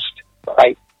fixed,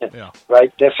 right? Yeah.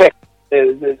 Right, they're fixed.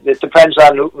 It depends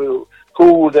on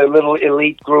who the little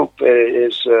elite group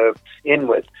is in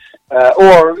with,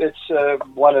 or it's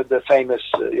one of the famous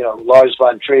Lars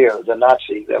von Trier, the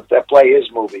Nazi that play his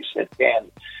movies at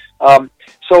Cannes.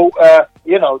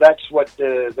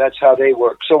 That's how they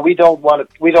work. So we don't want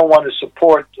to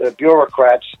support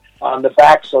bureaucrats on the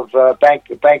backs of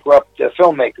bankrupt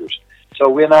filmmakers. So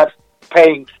we're not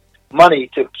paying money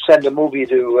to send a movie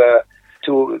to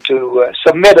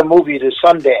submit a movie to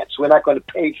Sundance. We're not going to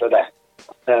pay for that.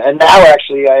 And now,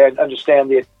 actually, I understand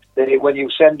that when you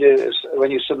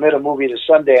submit a movie to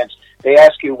Sundance, they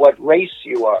ask you what race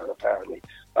you are. Apparently,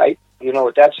 right? You know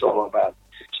what that's all about.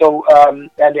 So,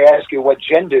 and they ask you what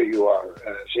gender you are,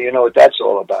 so you know what that's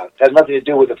all about. It has nothing to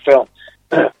do with the film,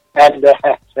 and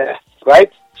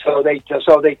right. So they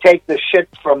take the shit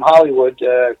from Hollywood,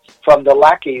 from the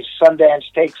lackeys. Sundance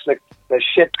takes the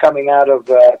shit coming out of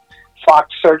Fox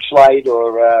Searchlight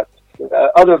or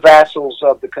other vassals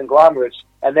of the conglomerates,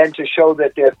 and then to show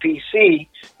that they're PC,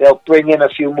 they'll bring in a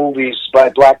few movies by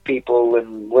black people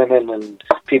and women and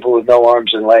people with no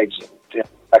arms and legs, and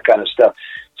that kind of stuff.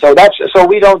 So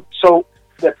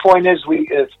the point is,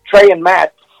 Trey and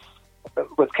Matt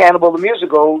with Cannibal the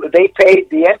Musical, they paid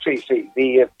the entry fee,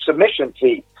 the submission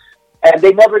fee, and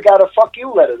they never got a fuck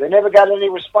you letter. They never got any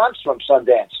response from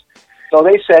Sundance. So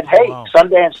they said, "Hey, wow.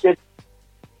 Sundance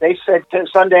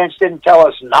didn't tell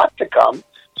us not to come,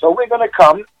 so we're going to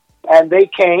come." And they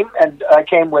came, and I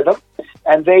came with them,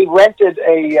 and they rented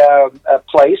a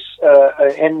place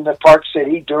in the Park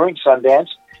City during Sundance.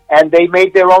 And they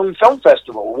made their own film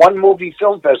festival, one movie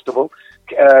film festival,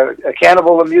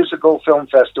 Cannibal the Musical Film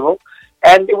Festival,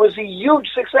 and it was a huge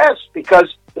success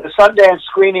because the Sundance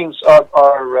screenings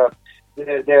are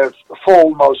they're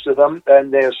full, most of them,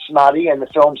 and they're snotty, and the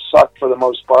films suck for the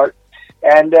most part.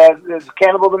 And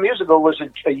Cannibal the Musical was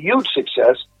a huge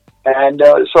success, and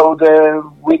so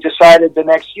we decided the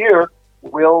next year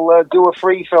we'll do a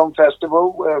free film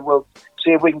festival. We'll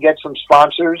see if we can get some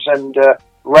sponsors and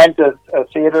rent a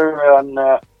theater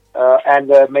and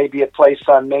maybe a place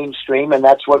on Mainstream, and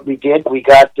that's what we did. We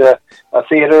got a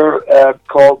theater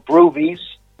called Broovies,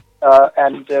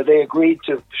 and they agreed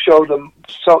to show them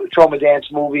Troma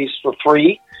Dance movies for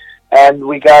free. And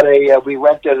we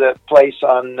rented a place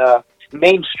on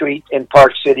Main Street in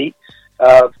Park City,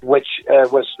 which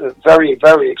was very,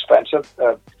 very expensive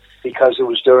because it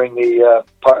was during the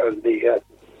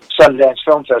Sundance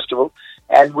Film Festival.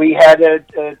 And we had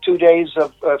 2 days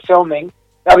of filming.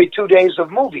 2 days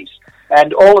of movies.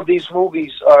 And all of these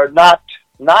movies are not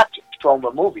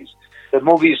Troma movies. The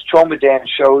movies Troma Dance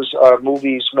shows are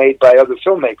movies made by other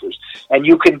filmmakers. And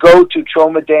you can go to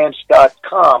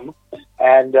tromadance.com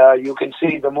and you can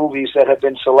see the movies that have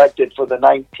been selected for the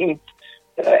 19th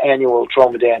annual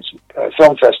Troma Dance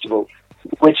Film Festival,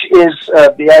 which is,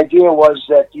 the idea was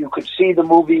that you could see the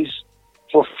movies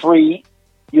for free,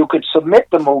 you could submit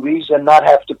the movies and not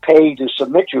have to pay to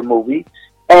submit your movie,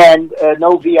 and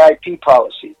no VIP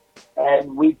policy.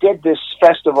 And we did this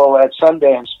festival at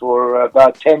Sundance for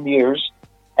about 10 years,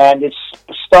 and it's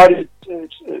started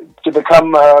to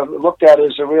become looked at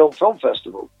as a real film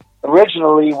festival.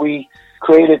 Originally, we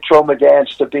created Troma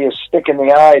Dance to be a stick in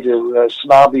the eye to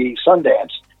snobby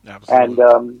Sundance.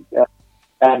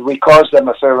 And we caused them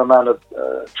a fair amount of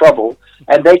trouble,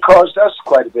 and they caused us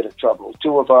quite a bit of trouble.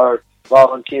 Two of our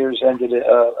volunteers had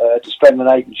to spend the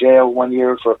night in jail one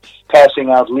year for passing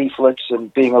out leaflets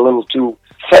and being a little too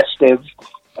festive,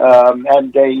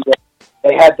 and they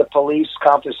had the police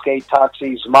confiscate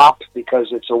Toxie's mop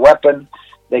because it's a weapon.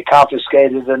 They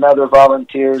confiscated another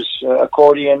volunteer's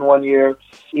accordion one year,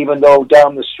 even though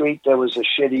down the street there was a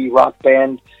shitty rock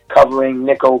band covering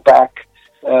Nickelback,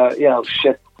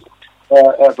 shit.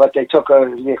 But they took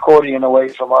the accordion away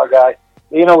from our guy.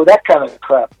 That kind of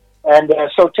crap. And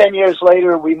so 10 years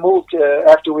later, we moved,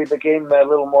 after we became a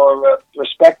little more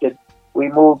respected, we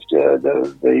moved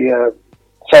the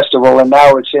festival, and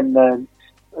now it's in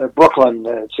Brooklyn.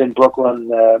 It's in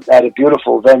Brooklyn at a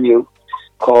beautiful venue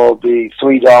called the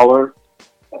 $3,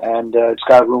 and it's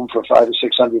got room for 500 or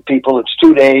 600 people. It's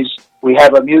 2 days. We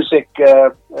have a music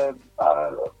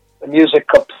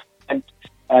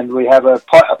and we have a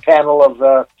panel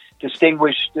of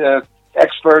distinguished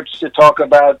experts to talk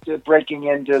about breaking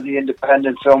into the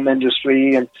independent film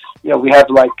industry. And, we have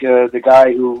like the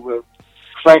guy who,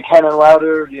 Frank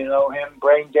Henenlauter, him,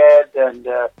 Brain Dead, and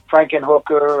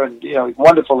Frankenhooker, and,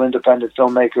 wonderful independent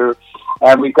filmmaker.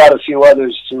 And we've got a few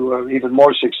others who are even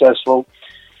more successful.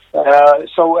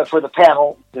 So for the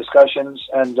panel discussions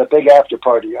and the big after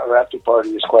party, our after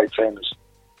party is quite famous.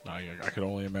 I can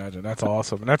only imagine. That's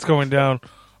awesome. And that's going down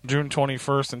June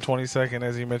 21st and 22nd,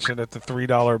 as you mentioned, at the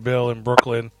 $3 bill in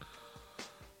Brooklyn.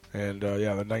 And,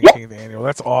 the 19th annual.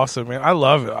 That's awesome, man. I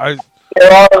love it.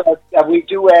 We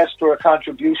do ask for a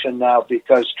contribution now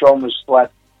because Troma's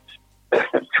flat.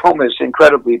 Troma is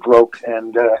incredibly broke,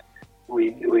 and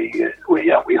we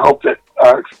hope that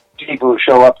our people who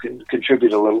show up can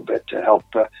contribute a little bit to help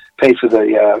pay for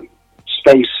the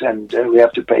space, and we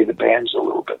have to pay the bands a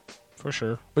little bit. For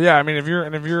sure. But yeah, I mean, if you're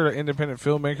an independent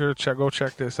filmmaker, go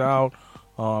check this out.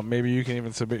 Maybe you can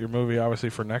even submit your movie, obviously,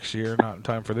 for next year, not in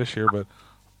time for this year, but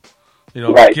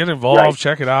get involved,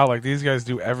 check it out. Like, these guys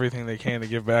do everything they can to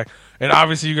give back. And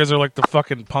obviously you guys are like the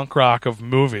fucking punk rock of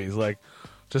movies. Like,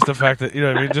 just the fact that,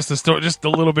 just the story, just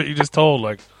the little bit you just told,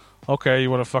 like, okay,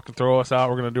 you want to fucking throw us out,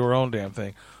 we're going to do our own damn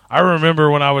thing. I remember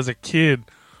when I was a kid,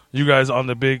 you guys on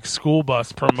the big school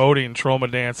bus promoting Troma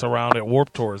Dance around at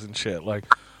Warped Tours and shit. Like,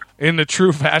 in the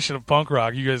true fashion of punk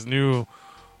rock, you guys knew,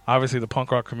 obviously, the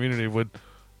punk rock community would,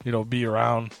 be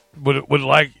around, would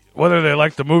like, whether they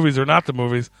like the movies or not the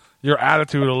movies, your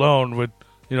attitude alone would,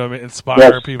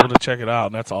 inspire people to check it out,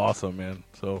 and that's awesome, man.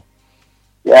 So,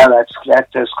 yeah,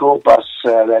 that school bus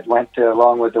that went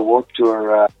along with the Warped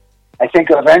Tour. I think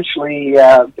eventually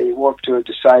the Warped Tour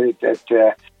decided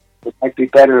that it might be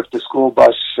better if the school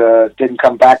bus didn't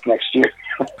come back next year.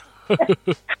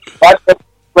 But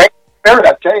great spirit,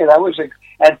 I tell you, that was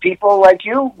and people like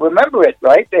you remember it,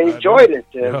 right? They enjoyed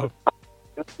it.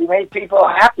 We made people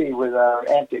happy with our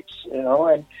antics,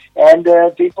 and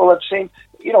people have seen,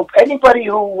 anybody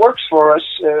who works for us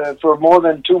for more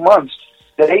than 2 months,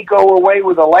 they go away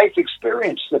with a life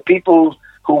experience. The people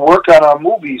who work on our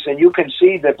movies, and you can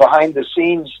see the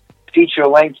behind-the-scenes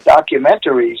feature-length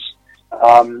documentaries.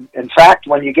 In fact,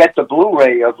 when you get the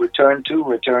Blu-ray of Return to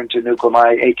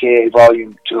Nukamai, a.k.a.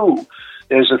 Volume 2,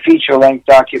 there's a feature-length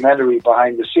documentary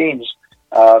behind the scenes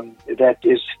that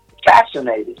is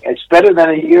fascinating. It's better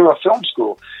than a year of film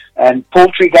school. And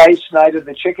Poultrygeist, Night of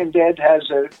the Chicken Dead, has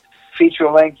a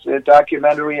feature-length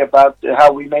documentary about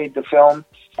how we made the film.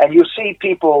 And you see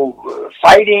people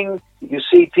fighting, you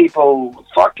see people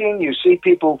fucking, you see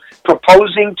people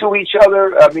proposing to each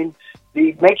other. I mean,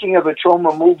 the making of a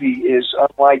Troma movie is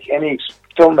unlike any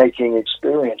filmmaking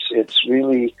experience. It's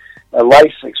really a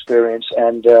life experience,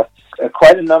 and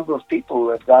quite a number of people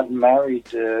have gotten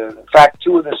married. In fact,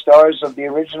 2 of the stars of the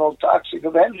original Toxic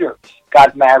Avenger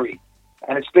got married.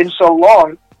 And it's been so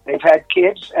long, they've had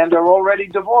kids, and they're already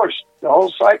divorced. The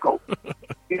whole cycle.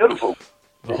 Beautiful.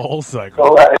 The whole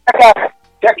cycle. So,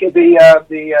 check it.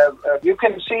 You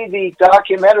can see the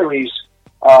documentaries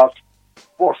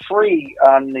for free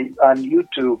on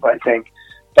YouTube, I think.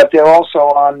 But they're also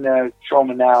on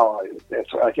Troma Now.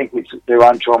 I think they're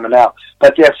on Troma Now.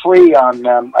 But they're free on.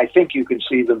 I think you can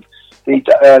see them.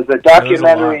 The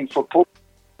documentary for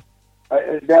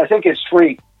I think it's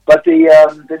free. But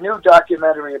the new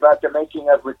documentary about the making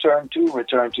of Return to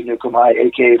Nukem High,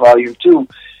 aka Volume 2,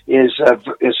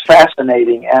 is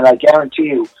fascinating, and I guarantee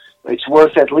you, it's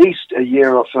worth at least a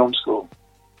year of film school.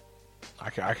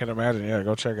 I can imagine. Yeah,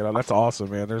 go check it out. That's awesome,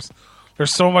 man. There's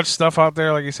so much stuff out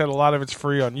there. Like you said, a lot of it's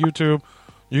free on YouTube.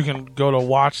 You can go to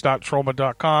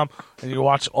watch.troma.com and you can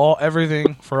watch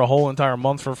everything for a whole entire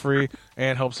month for free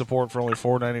and help support for only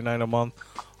 $4.99 a month.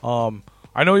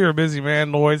 I know you're a busy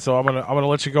man, Lloyd, so I'm gonna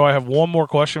let you go. I have one more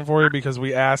question for you because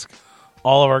we ask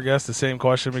all of our guests the same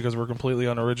question because we're completely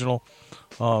unoriginal.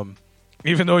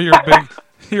 Even though you're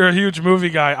you're a huge movie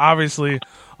guy, obviously.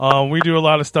 We do a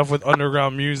lot of stuff with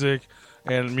underground music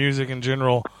and music in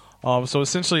general. So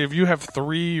essentially, if you have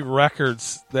 3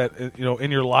 records that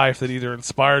in your life that either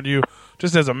inspired you,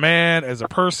 just as a man, as a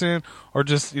person, or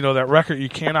just that record you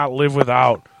cannot live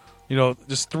without,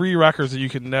 just 3 records that you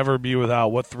could never be without.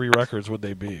 What 3 records would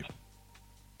they be?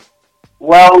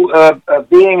 Well,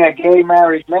 being a gay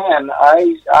married man,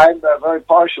 I'm very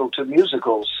partial to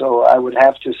musicals, so I would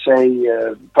have to say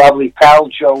probably Pal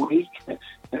Joey,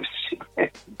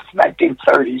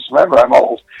 1930s. Remember, I'm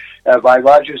old. By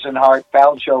Rodgers and Hart,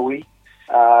 Pal Joey.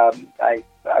 I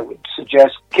would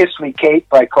suggest Kiss Me Kate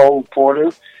by Cole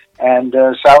Porter and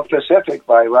South Pacific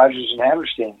by Rodgers and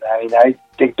Hammerstein. I mean, I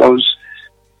think those.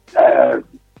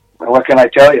 What can I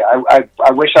tell you?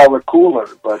 I wish I were cooler,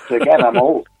 but again, I'm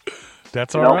old.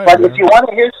 That's all right. But man. if you want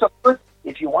to hear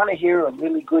if you want to hear a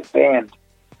really good band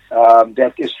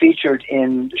that is featured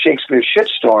in Shakespeare's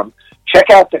Shitstorm, check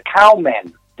out the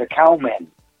Cowmen. The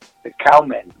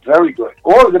Cowmen, very good.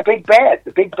 Or the Big Bad.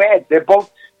 The Big Bad. They're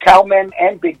both Cowmen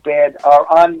and Big Bad are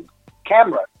on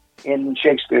camera in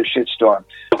Shakespeare's Shitstorm.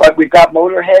 But we've got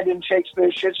Motorhead in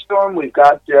Shakespeare's Shitstorm. We've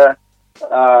got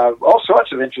all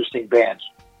sorts of interesting bands.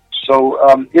 So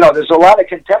there's a lot of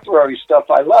contemporary stuff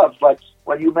I love. But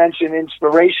when you mention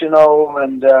inspirational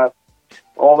and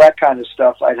all that kind of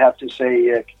stuff, I'd have to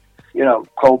say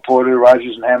Cole Porter,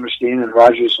 Rodgers and Hammerstein, and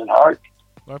Rodgers and Hart.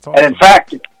 That's awesome. And in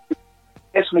fact,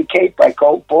 Kiss Me Kate by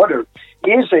Cole Porter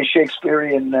is a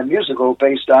Shakespearean musical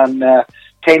based on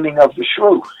Taming of the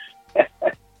Shrew.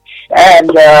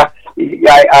 And I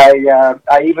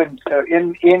even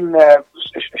in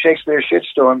Shakespeare's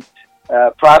Shitstorm,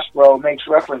 Prospero makes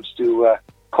reference to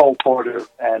Cole Porter,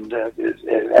 and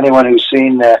anyone who's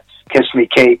seen Kiss Me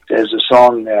Kate as a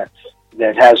song that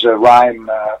has a rhyme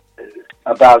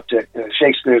about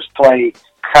Shakespeare's play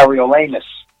Coriolanus.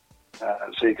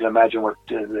 So you can imagine what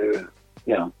the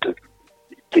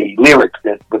lyric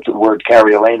that with the word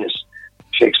Coriolanus,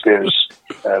 Shakespeare's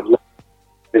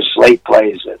his slate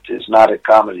plays it is not a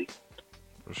comedy.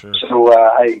 For sure. So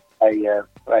I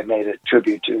made a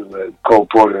tribute to Cole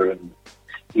Porter and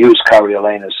used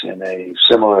Coriolanus in a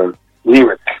similar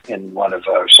lyric in one of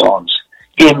our songs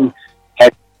in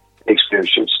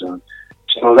Shakespeare's Shitstorm.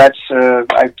 So that's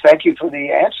I thank you for the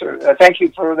answer. Thank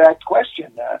you for that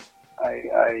question. I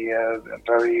am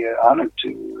very honored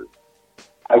to.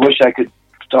 I wish I could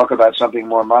talk about something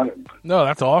more modern. No,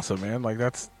 that's awesome, man. Like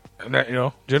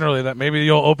generally that maybe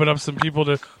you'll open up some people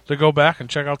to go back and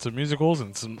check out some musicals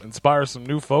and inspire some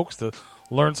new folks to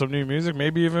learn some new music.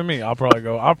 Maybe even me. I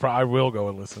will go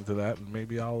and listen to that, and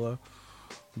maybe I'll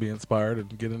be inspired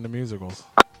and get into musicals.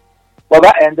 Well,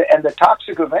 and the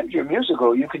Toxic Avenger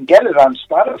musical, you can get it on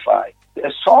Spotify.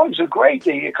 The songs are great.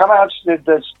 They come out.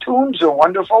 The tunes are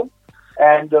wonderful.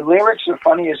 And the lyrics are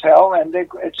funny as hell, and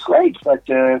it's great. But,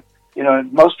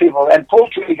 most people... And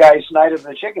Poultry Guy's Night of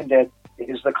the Chicken Dead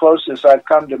is the closest I've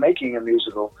come to making a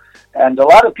musical. And a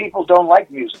lot of people don't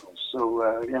like musicals. So,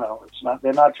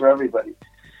 they're not for everybody.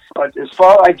 But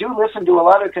I do listen to a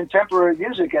lot of contemporary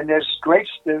music, and there's great...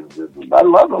 I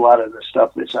love a lot of the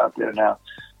stuff that's out there now.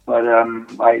 But,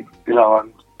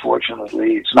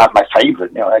 unfortunately, it's not my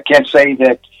favorite. I can't say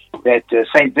that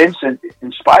St. Vincent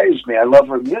inspires me. I love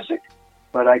her music.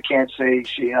 But I can't say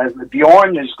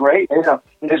Bjorn is great.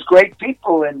 There's great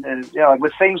people and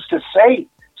with things to say.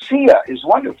 Sia is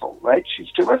wonderful, right?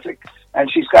 She's terrific, and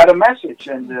she's got a message.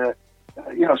 And they're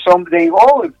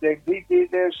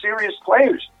serious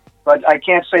players. But I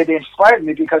can't say they inspired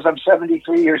me because I'm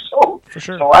 73 years old. For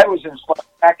sure. So I was inspired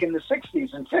back in the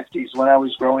 60s and 50s when I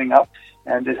was growing up,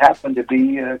 and it happened to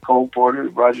be Cole Porter,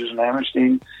 Rodgers and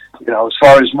Hammerstein. As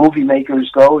far as movie makers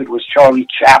go, it was Charlie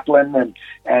Chaplin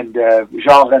and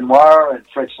Jean Renoir and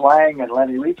Fritz Lang and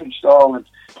Leni Riefenstahl. And,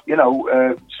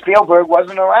 Spielberg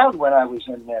wasn't around when I was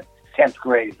in 10th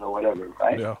grade or whatever,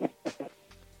 right? Yeah.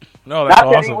 No, that's not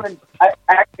awesome. that he wouldn't.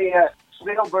 Actually,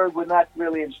 Spielberg would not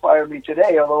really inspire me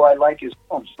today, although I like his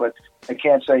films, but I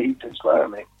can't say he'd inspire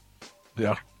me.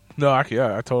 Yeah. No, I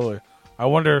totally. I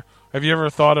wonder, have you ever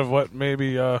thought of what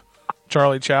maybe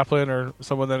Charlie Chaplin or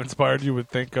someone that inspired you would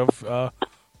think of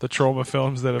the Troma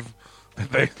films that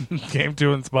they came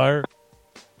to inspire?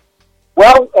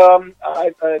 Well,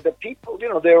 the people,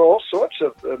 there are all sorts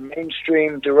of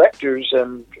mainstream directors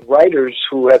and writers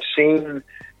who have seen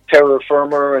Terra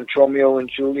Firma and Romeo and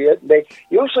Juliet. They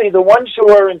usually, the ones who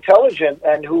are intelligent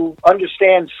and who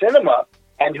understand cinema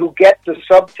and who get the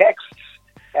subtexts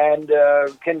and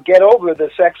can get over the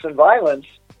sex and violence,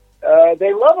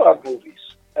 they love our movies.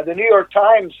 The New York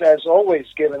Times has always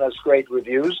given us great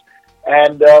reviews,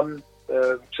 and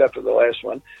except for the last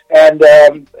one. And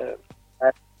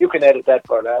you can edit that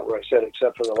part out where I said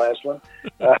except for the last one.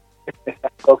 I'm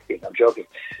joking.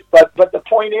 But the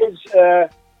point is,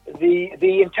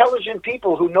 the intelligent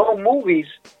people who know movies,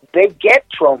 they get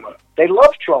Troma. They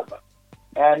love Troma.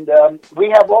 And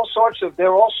there are all sorts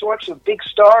of big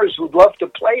stars who'd love to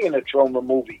play in a Troma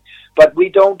movie, but we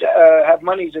don't have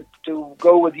money to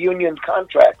go with union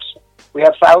contracts. We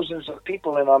have thousands of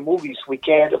people in our movies. We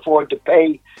can't afford to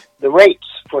pay the rates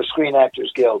for Screen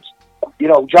Actors Guilds.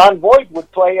 John Boyd would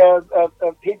play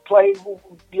he'd play,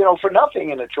 for nothing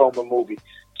in a Troma movie.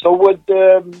 So would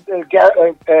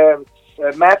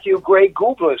Matthew Gray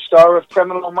Gubler, star of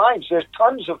Criminal Minds. There's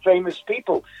tons of famous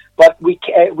people, but we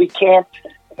can't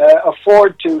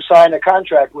afford to sign a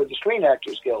contract with the Screen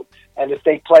Actors Guild. And if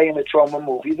they play in a Troma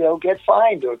movie, they'll get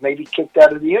fined or maybe kicked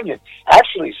out of the union.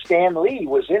 Actually, Stan Lee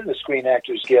was in the Screen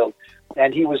Actors Guild,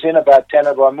 and he was in about 10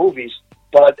 of our movies.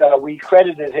 But we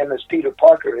credited him as Peter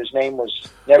Parker. His name was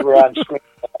never on screen.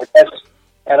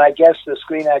 I guess the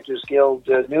Screen Actors Guild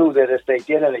knew that if they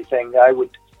did anything, I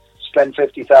would spend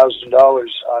 $50,000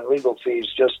 on legal fees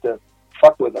just to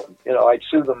fuck with them. I'd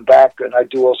sue them back, and I'd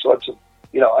do all sorts of.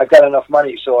 I've got enough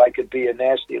money so I could be a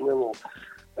nasty little.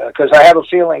 Because I have a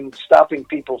feeling stopping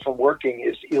people from working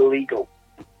is illegal.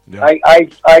 Yeah.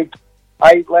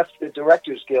 I left the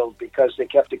Directors Guild because they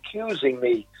kept accusing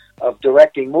me of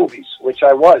directing movies, which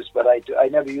I was, but I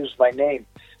never used my name,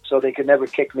 so they could never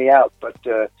kick me out. But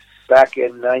back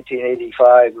in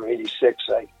 1985 or 86,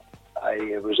 I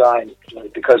resigned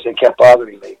because they kept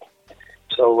bothering me.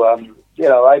 So,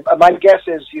 my guess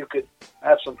is you could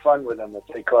have some fun with them if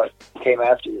they came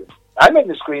after you. I'm in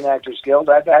the Screen Actors Guild.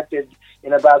 I've acted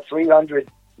in about 300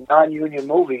 non-union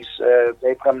movies.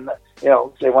 They come,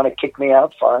 if they want to kick me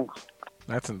out, fine.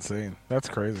 That's insane. That's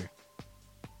crazy.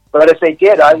 But if they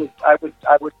did, I would.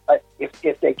 If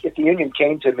the union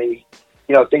came to me,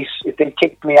 if they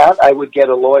kicked me out, I would get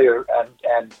a lawyer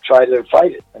and try to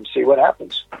fight it and see what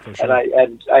happens. Sure.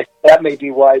 And I that may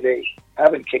be why they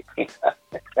haven't kicked me out.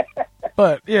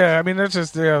 But yeah, I mean that's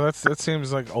just that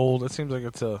seems like old. It seems like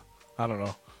it's an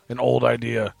old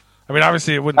idea. I mean,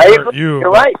 obviously it wouldn't hurt you.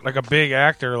 You're right. Like a big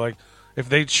actor, like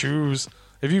if you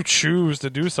choose to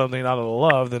do something out of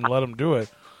love, then let them do it.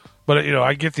 But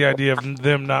I get the idea of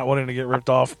them not wanting to get ripped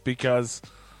off because,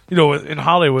 in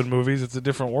Hollywood movies, it's a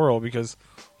different world because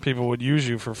people would use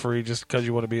you for free just because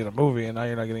you want to be in a movie, and now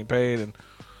you're not getting paid, and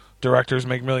directors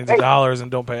make millions of dollars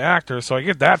and don't pay actors. So I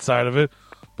get that side of it.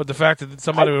 But the fact that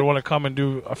somebody would want to come and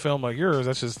do a film like yours,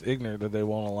 that's just ignorant that they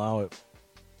won't allow it.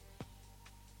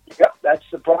 Yeah, that's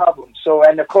the problem. So,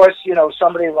 and of course,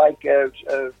 somebody like a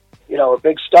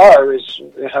big star is,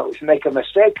 if you make a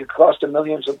mistake, it costs them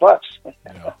millions of bucks.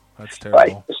 Yeah, that's terrible.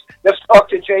 Right. Let's talk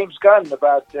to James Gunn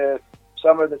about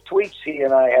some of the tweets he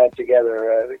and I had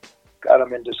together. Got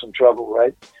him into some trouble,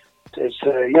 right? It's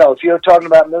if you're talking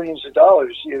about millions of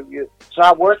dollars, it's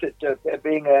not worth it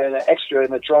being an extra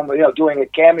in a Troma, doing a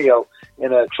cameo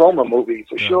in a Troma movie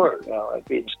for sure. It'd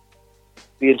be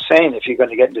insane if you're going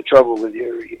to get into trouble with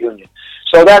your union.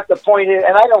 So that's the point,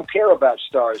 and I don't care about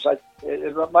stars.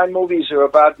 My movies are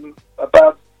about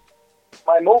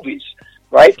my movies,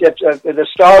 right? The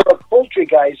star of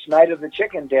Poultrygeist, Night of the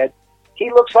Chicken Dead, he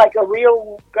looks like a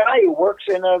real guy who works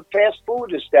in a fast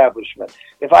food establishment.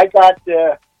 If I got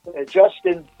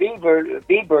Justin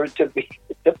Bieber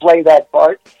to play that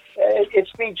part,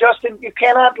 it's be Justin. You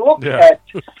cannot look at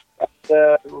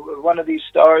one of these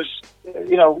stars.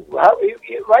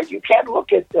 Right? You can't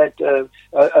look at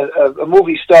a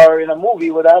movie star in a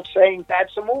movie without saying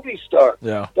that's a movie star.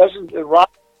 Yeah. Doesn't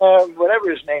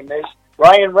whatever his name is,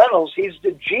 Ryan Reynolds? He's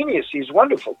the genius. He's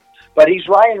wonderful, but he's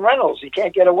Ryan Reynolds. He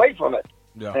can't get away from it.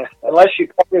 Yeah. Unless you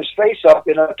cover his face up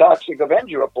in a Toxic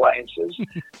Avenger appliances,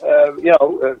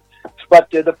 But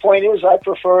the point is, I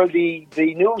prefer the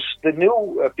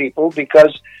new people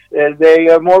because they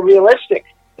are more realistic.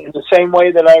 in the same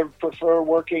way that I prefer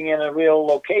working in a real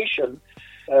location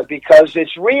because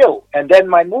it's real. And then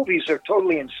my movies are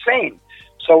totally insane.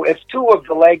 So if two of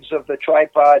the legs of the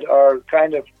tripod are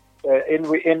kind of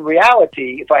in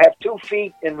reality, if I have 2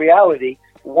 feet in reality,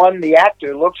 one, the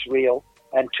actor looks real,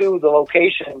 and 2, the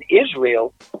location is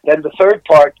real, then the third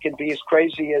part can be as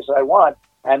crazy as I want,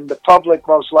 and the public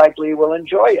most likely will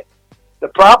enjoy it. The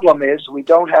problem is we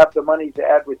don't have the money to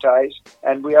advertise,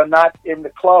 and we are not in the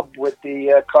club with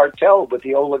the cartel, with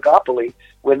the oligopoly.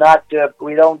 We're not.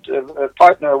 We don't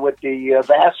partner with the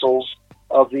vassals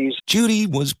of these. Judy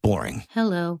was boring.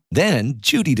 Hello. Then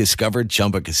Judy discovered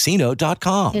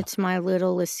ChumbaCasino.com. It's my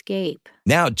little escape.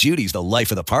 Now Judy's the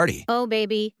life of the party. Oh,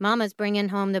 baby, mama's bringing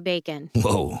home the bacon.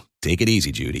 Whoa, take it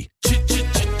easy, Judy.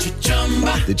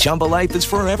 The Chumba life is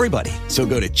for everybody. So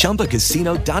go to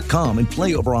ChumbaCasino.com and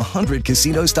play over 100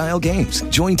 casino-style games.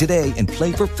 Join today and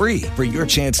play for free for your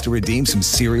chance to redeem some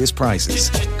serious prizes.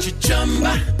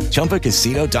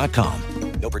 ChumbaCasino.com.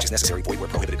 No purchase necessary. Void where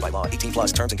prohibited by law. 18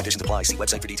 plus terms and conditions apply. See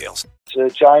website for details.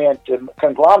 Giant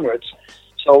conglomerates.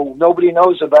 So nobody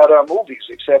knows about our movies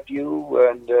except you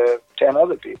and 10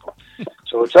 other people.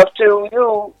 So it's up to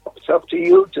you. It's up to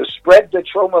you to spread the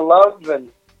Troma love and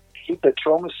keep the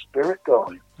Troma spirit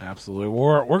going. Absolutely.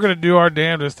 We're going to do our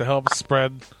damnedest to help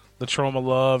spread the Troma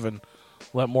love and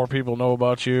let more people know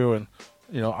about you. And,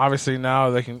 you know, obviously now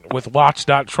they can, with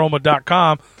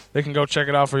watch.troma.com, they can go check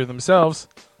it out for themselves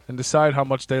and decide how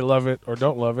much they love it or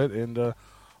don't love it and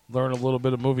learn a little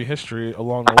bit of movie history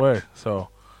along the way. So,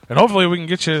 and hopefully we can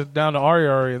get you down to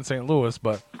Ari in St. Louis,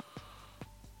 but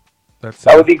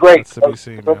that would be great. That's to be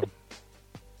seen, man.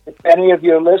 If any of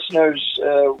your listeners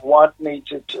want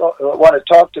to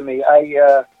talk to me,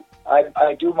 I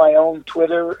do my own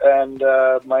Twitter and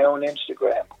my own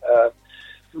Instagram.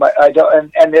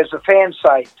 And there's a fan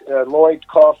site,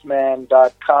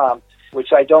 LloydKaufmann.com,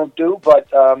 which I don't do, but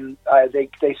they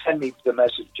send me the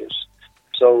messages.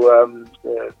 So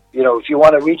if you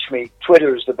want to reach me,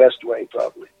 Twitter is the best way,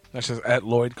 probably. That's just at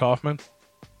Lloyd Kaufmann?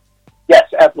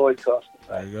 Yes, at Lloyd Kaufmann.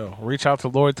 There you go. Reach out to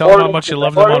Lloyd. Tell him how much you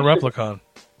love him on Replicon.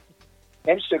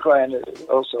 Instagram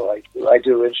also, I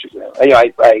do Instagram.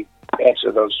 I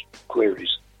answer those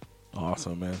queries.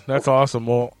 Awesome, man. That's awesome.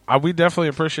 Well, we definitely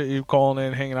appreciate you calling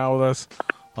in, hanging out with us.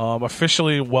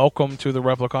 Officially welcome to the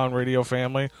Replicon Radio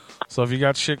family. So if you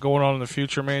got shit going on in the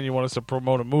future, man, you want us to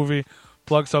promote a movie,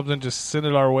 plug something, just send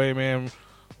it our way, man.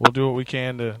 We'll do what we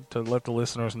can to let the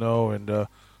listeners know and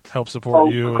help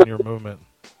support you and your movement.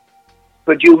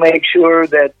 Could you make sure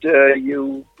that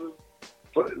you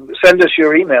send us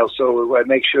your email so I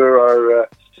make sure our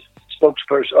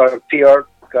spokesperson, our PR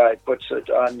guy, puts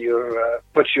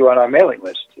you on our mailing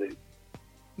list?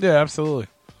 Yeah, absolutely.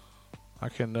 I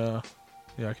can do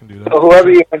that. So whoever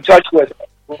you're in touch with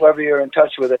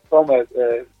at Troma,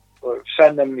 or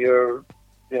send them your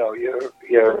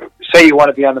say you want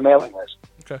to be on the mailing list.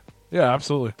 Okay. Yeah,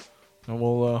 absolutely. And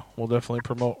we'll definitely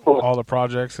promote all the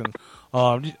projects. And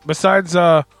besides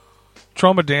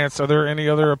Troma Dance, are there any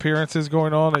other appearances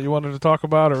going on that you wanted to talk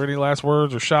about, or any last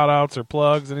words or shout outs or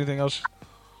plugs, anything else?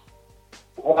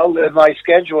 Well, my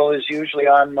schedule is usually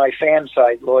on my fan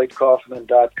site,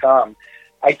 LloydKaufmann.com.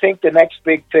 I think the next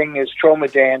big thing is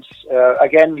Troma Dance.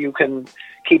 Again, you can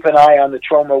keep an eye on the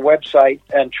Troma website,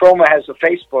 and Troma has a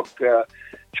Facebook.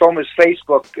 Troma's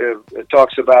Facebook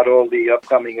talks about all the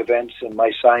upcoming events and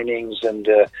my signings and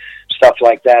stuff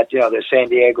like that. You know, there's San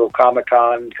Diego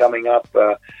Comic-Con coming up.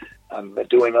 I'm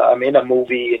in a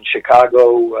movie in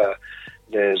Chicago. I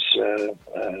just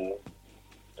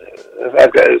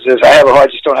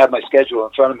don't have my schedule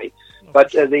in front of me.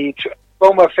 But the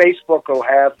Troma Facebook will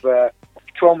have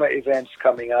Troma events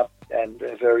coming up and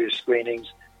various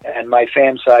screenings. And my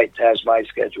fan site has my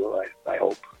schedule, I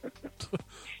hope.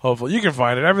 Hopefully. You can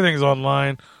find it. Everything's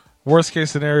online. Worst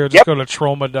case scenario, just go to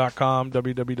Troma.com,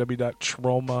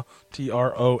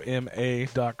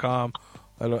 www.Troma.com.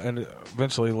 And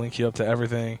eventually link you up to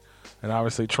everything. And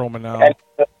obviously Troma Now. And,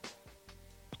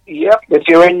 if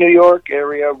you're in New York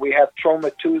area, we have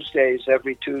Troma Tuesdays.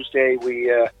 Every Tuesday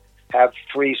we have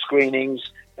free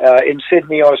screenings. In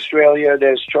Sydney, Australia,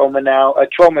 there's Troma Now.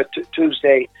 Troma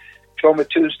Tuesday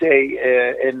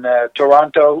in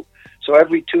Toronto. So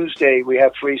every Tuesday we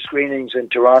have free screenings in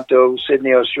Toronto,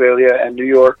 Sydney, Australia, and New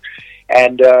York.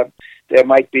 And there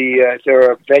might be, if there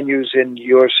are venues in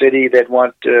your city that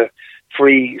want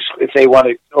free, if they want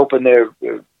to open their,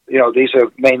 these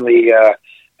are mainly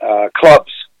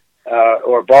clubs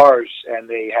or bars, and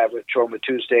they have a Troma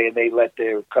Tuesday, and they let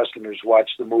their customers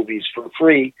watch the movies for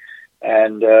free.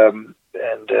 And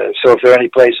so if there are any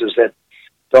places that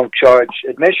don't charge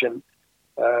admission,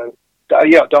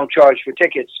 don't charge for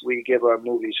tickets. We give our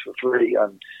movies for free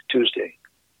on Tuesday.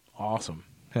 Awesome.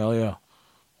 Hell yeah.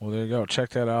 Well, there you go. Check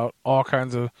that out. All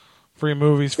kinds of free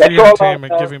movies, free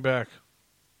entertainment, giving back.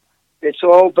 It's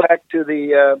all back to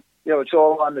the, it's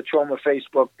all on the Troma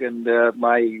Facebook and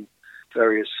my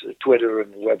various Twitter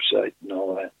and website and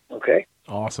all that. Okay?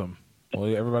 Awesome.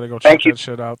 Well, everybody go check that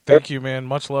shit out. Thank you, man.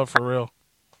 Much love for real.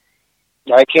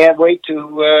 I can't wait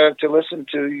to listen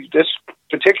to this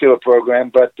particular program,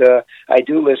 but I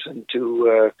do listen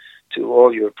to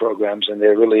all your programs, and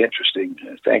they're really interesting.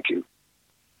 Thank you.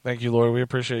 Thank you, Lloyd. We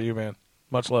appreciate you, man.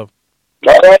 Much love.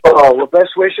 Well,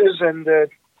 best wishes, and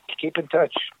keep in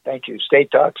touch. Thank you. Stay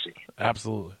toxic.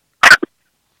 Absolutely.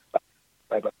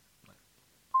 Bye-bye.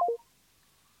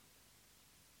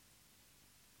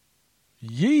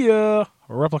 Yeah.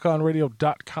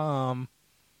 RepliconRadio.com.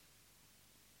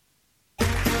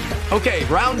 Okay,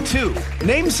 round two.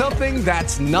 Name something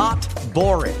that's not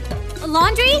boring. A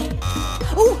laundry?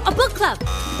 Ooh, a book club.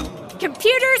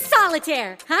 Computer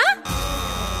solitaire, huh?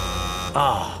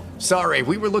 Ah, sorry,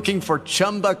 we were looking for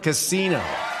Chumba Casino.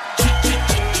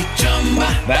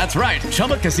 That's right,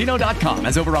 ChumbaCasino.com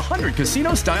has over 100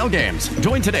 casino-style games.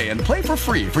 Join today and play for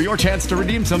free for your chance to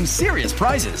redeem some serious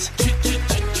prizes.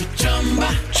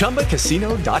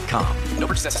 ChumbaCasino.com. No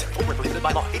purchase necessary. Void where prohibited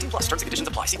by law. 18+ terms and conditions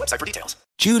apply. See website for details.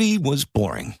 Judy was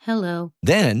boring. Hello.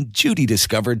 Then Judy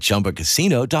discovered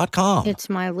ChumbaCasino.com. It's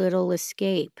my little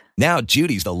escape. Now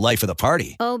Judy's the life of the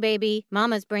party. Oh, baby,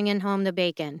 mama's bringing home the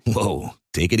bacon. Whoa,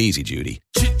 take it easy, Judy.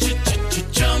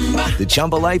 The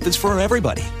Chumba life is for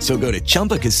everybody. So go to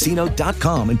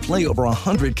ChumbaCasino.com and play over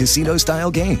 100 casino-style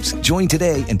games. Join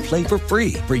today and play for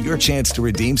free for your chance to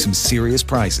redeem some serious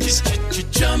prizes.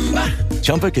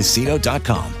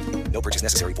 ChumbaCasino.com. No purchase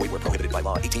necessary. Void where prohibited by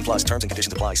law. 18+ terms and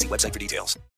conditions apply. See website for details.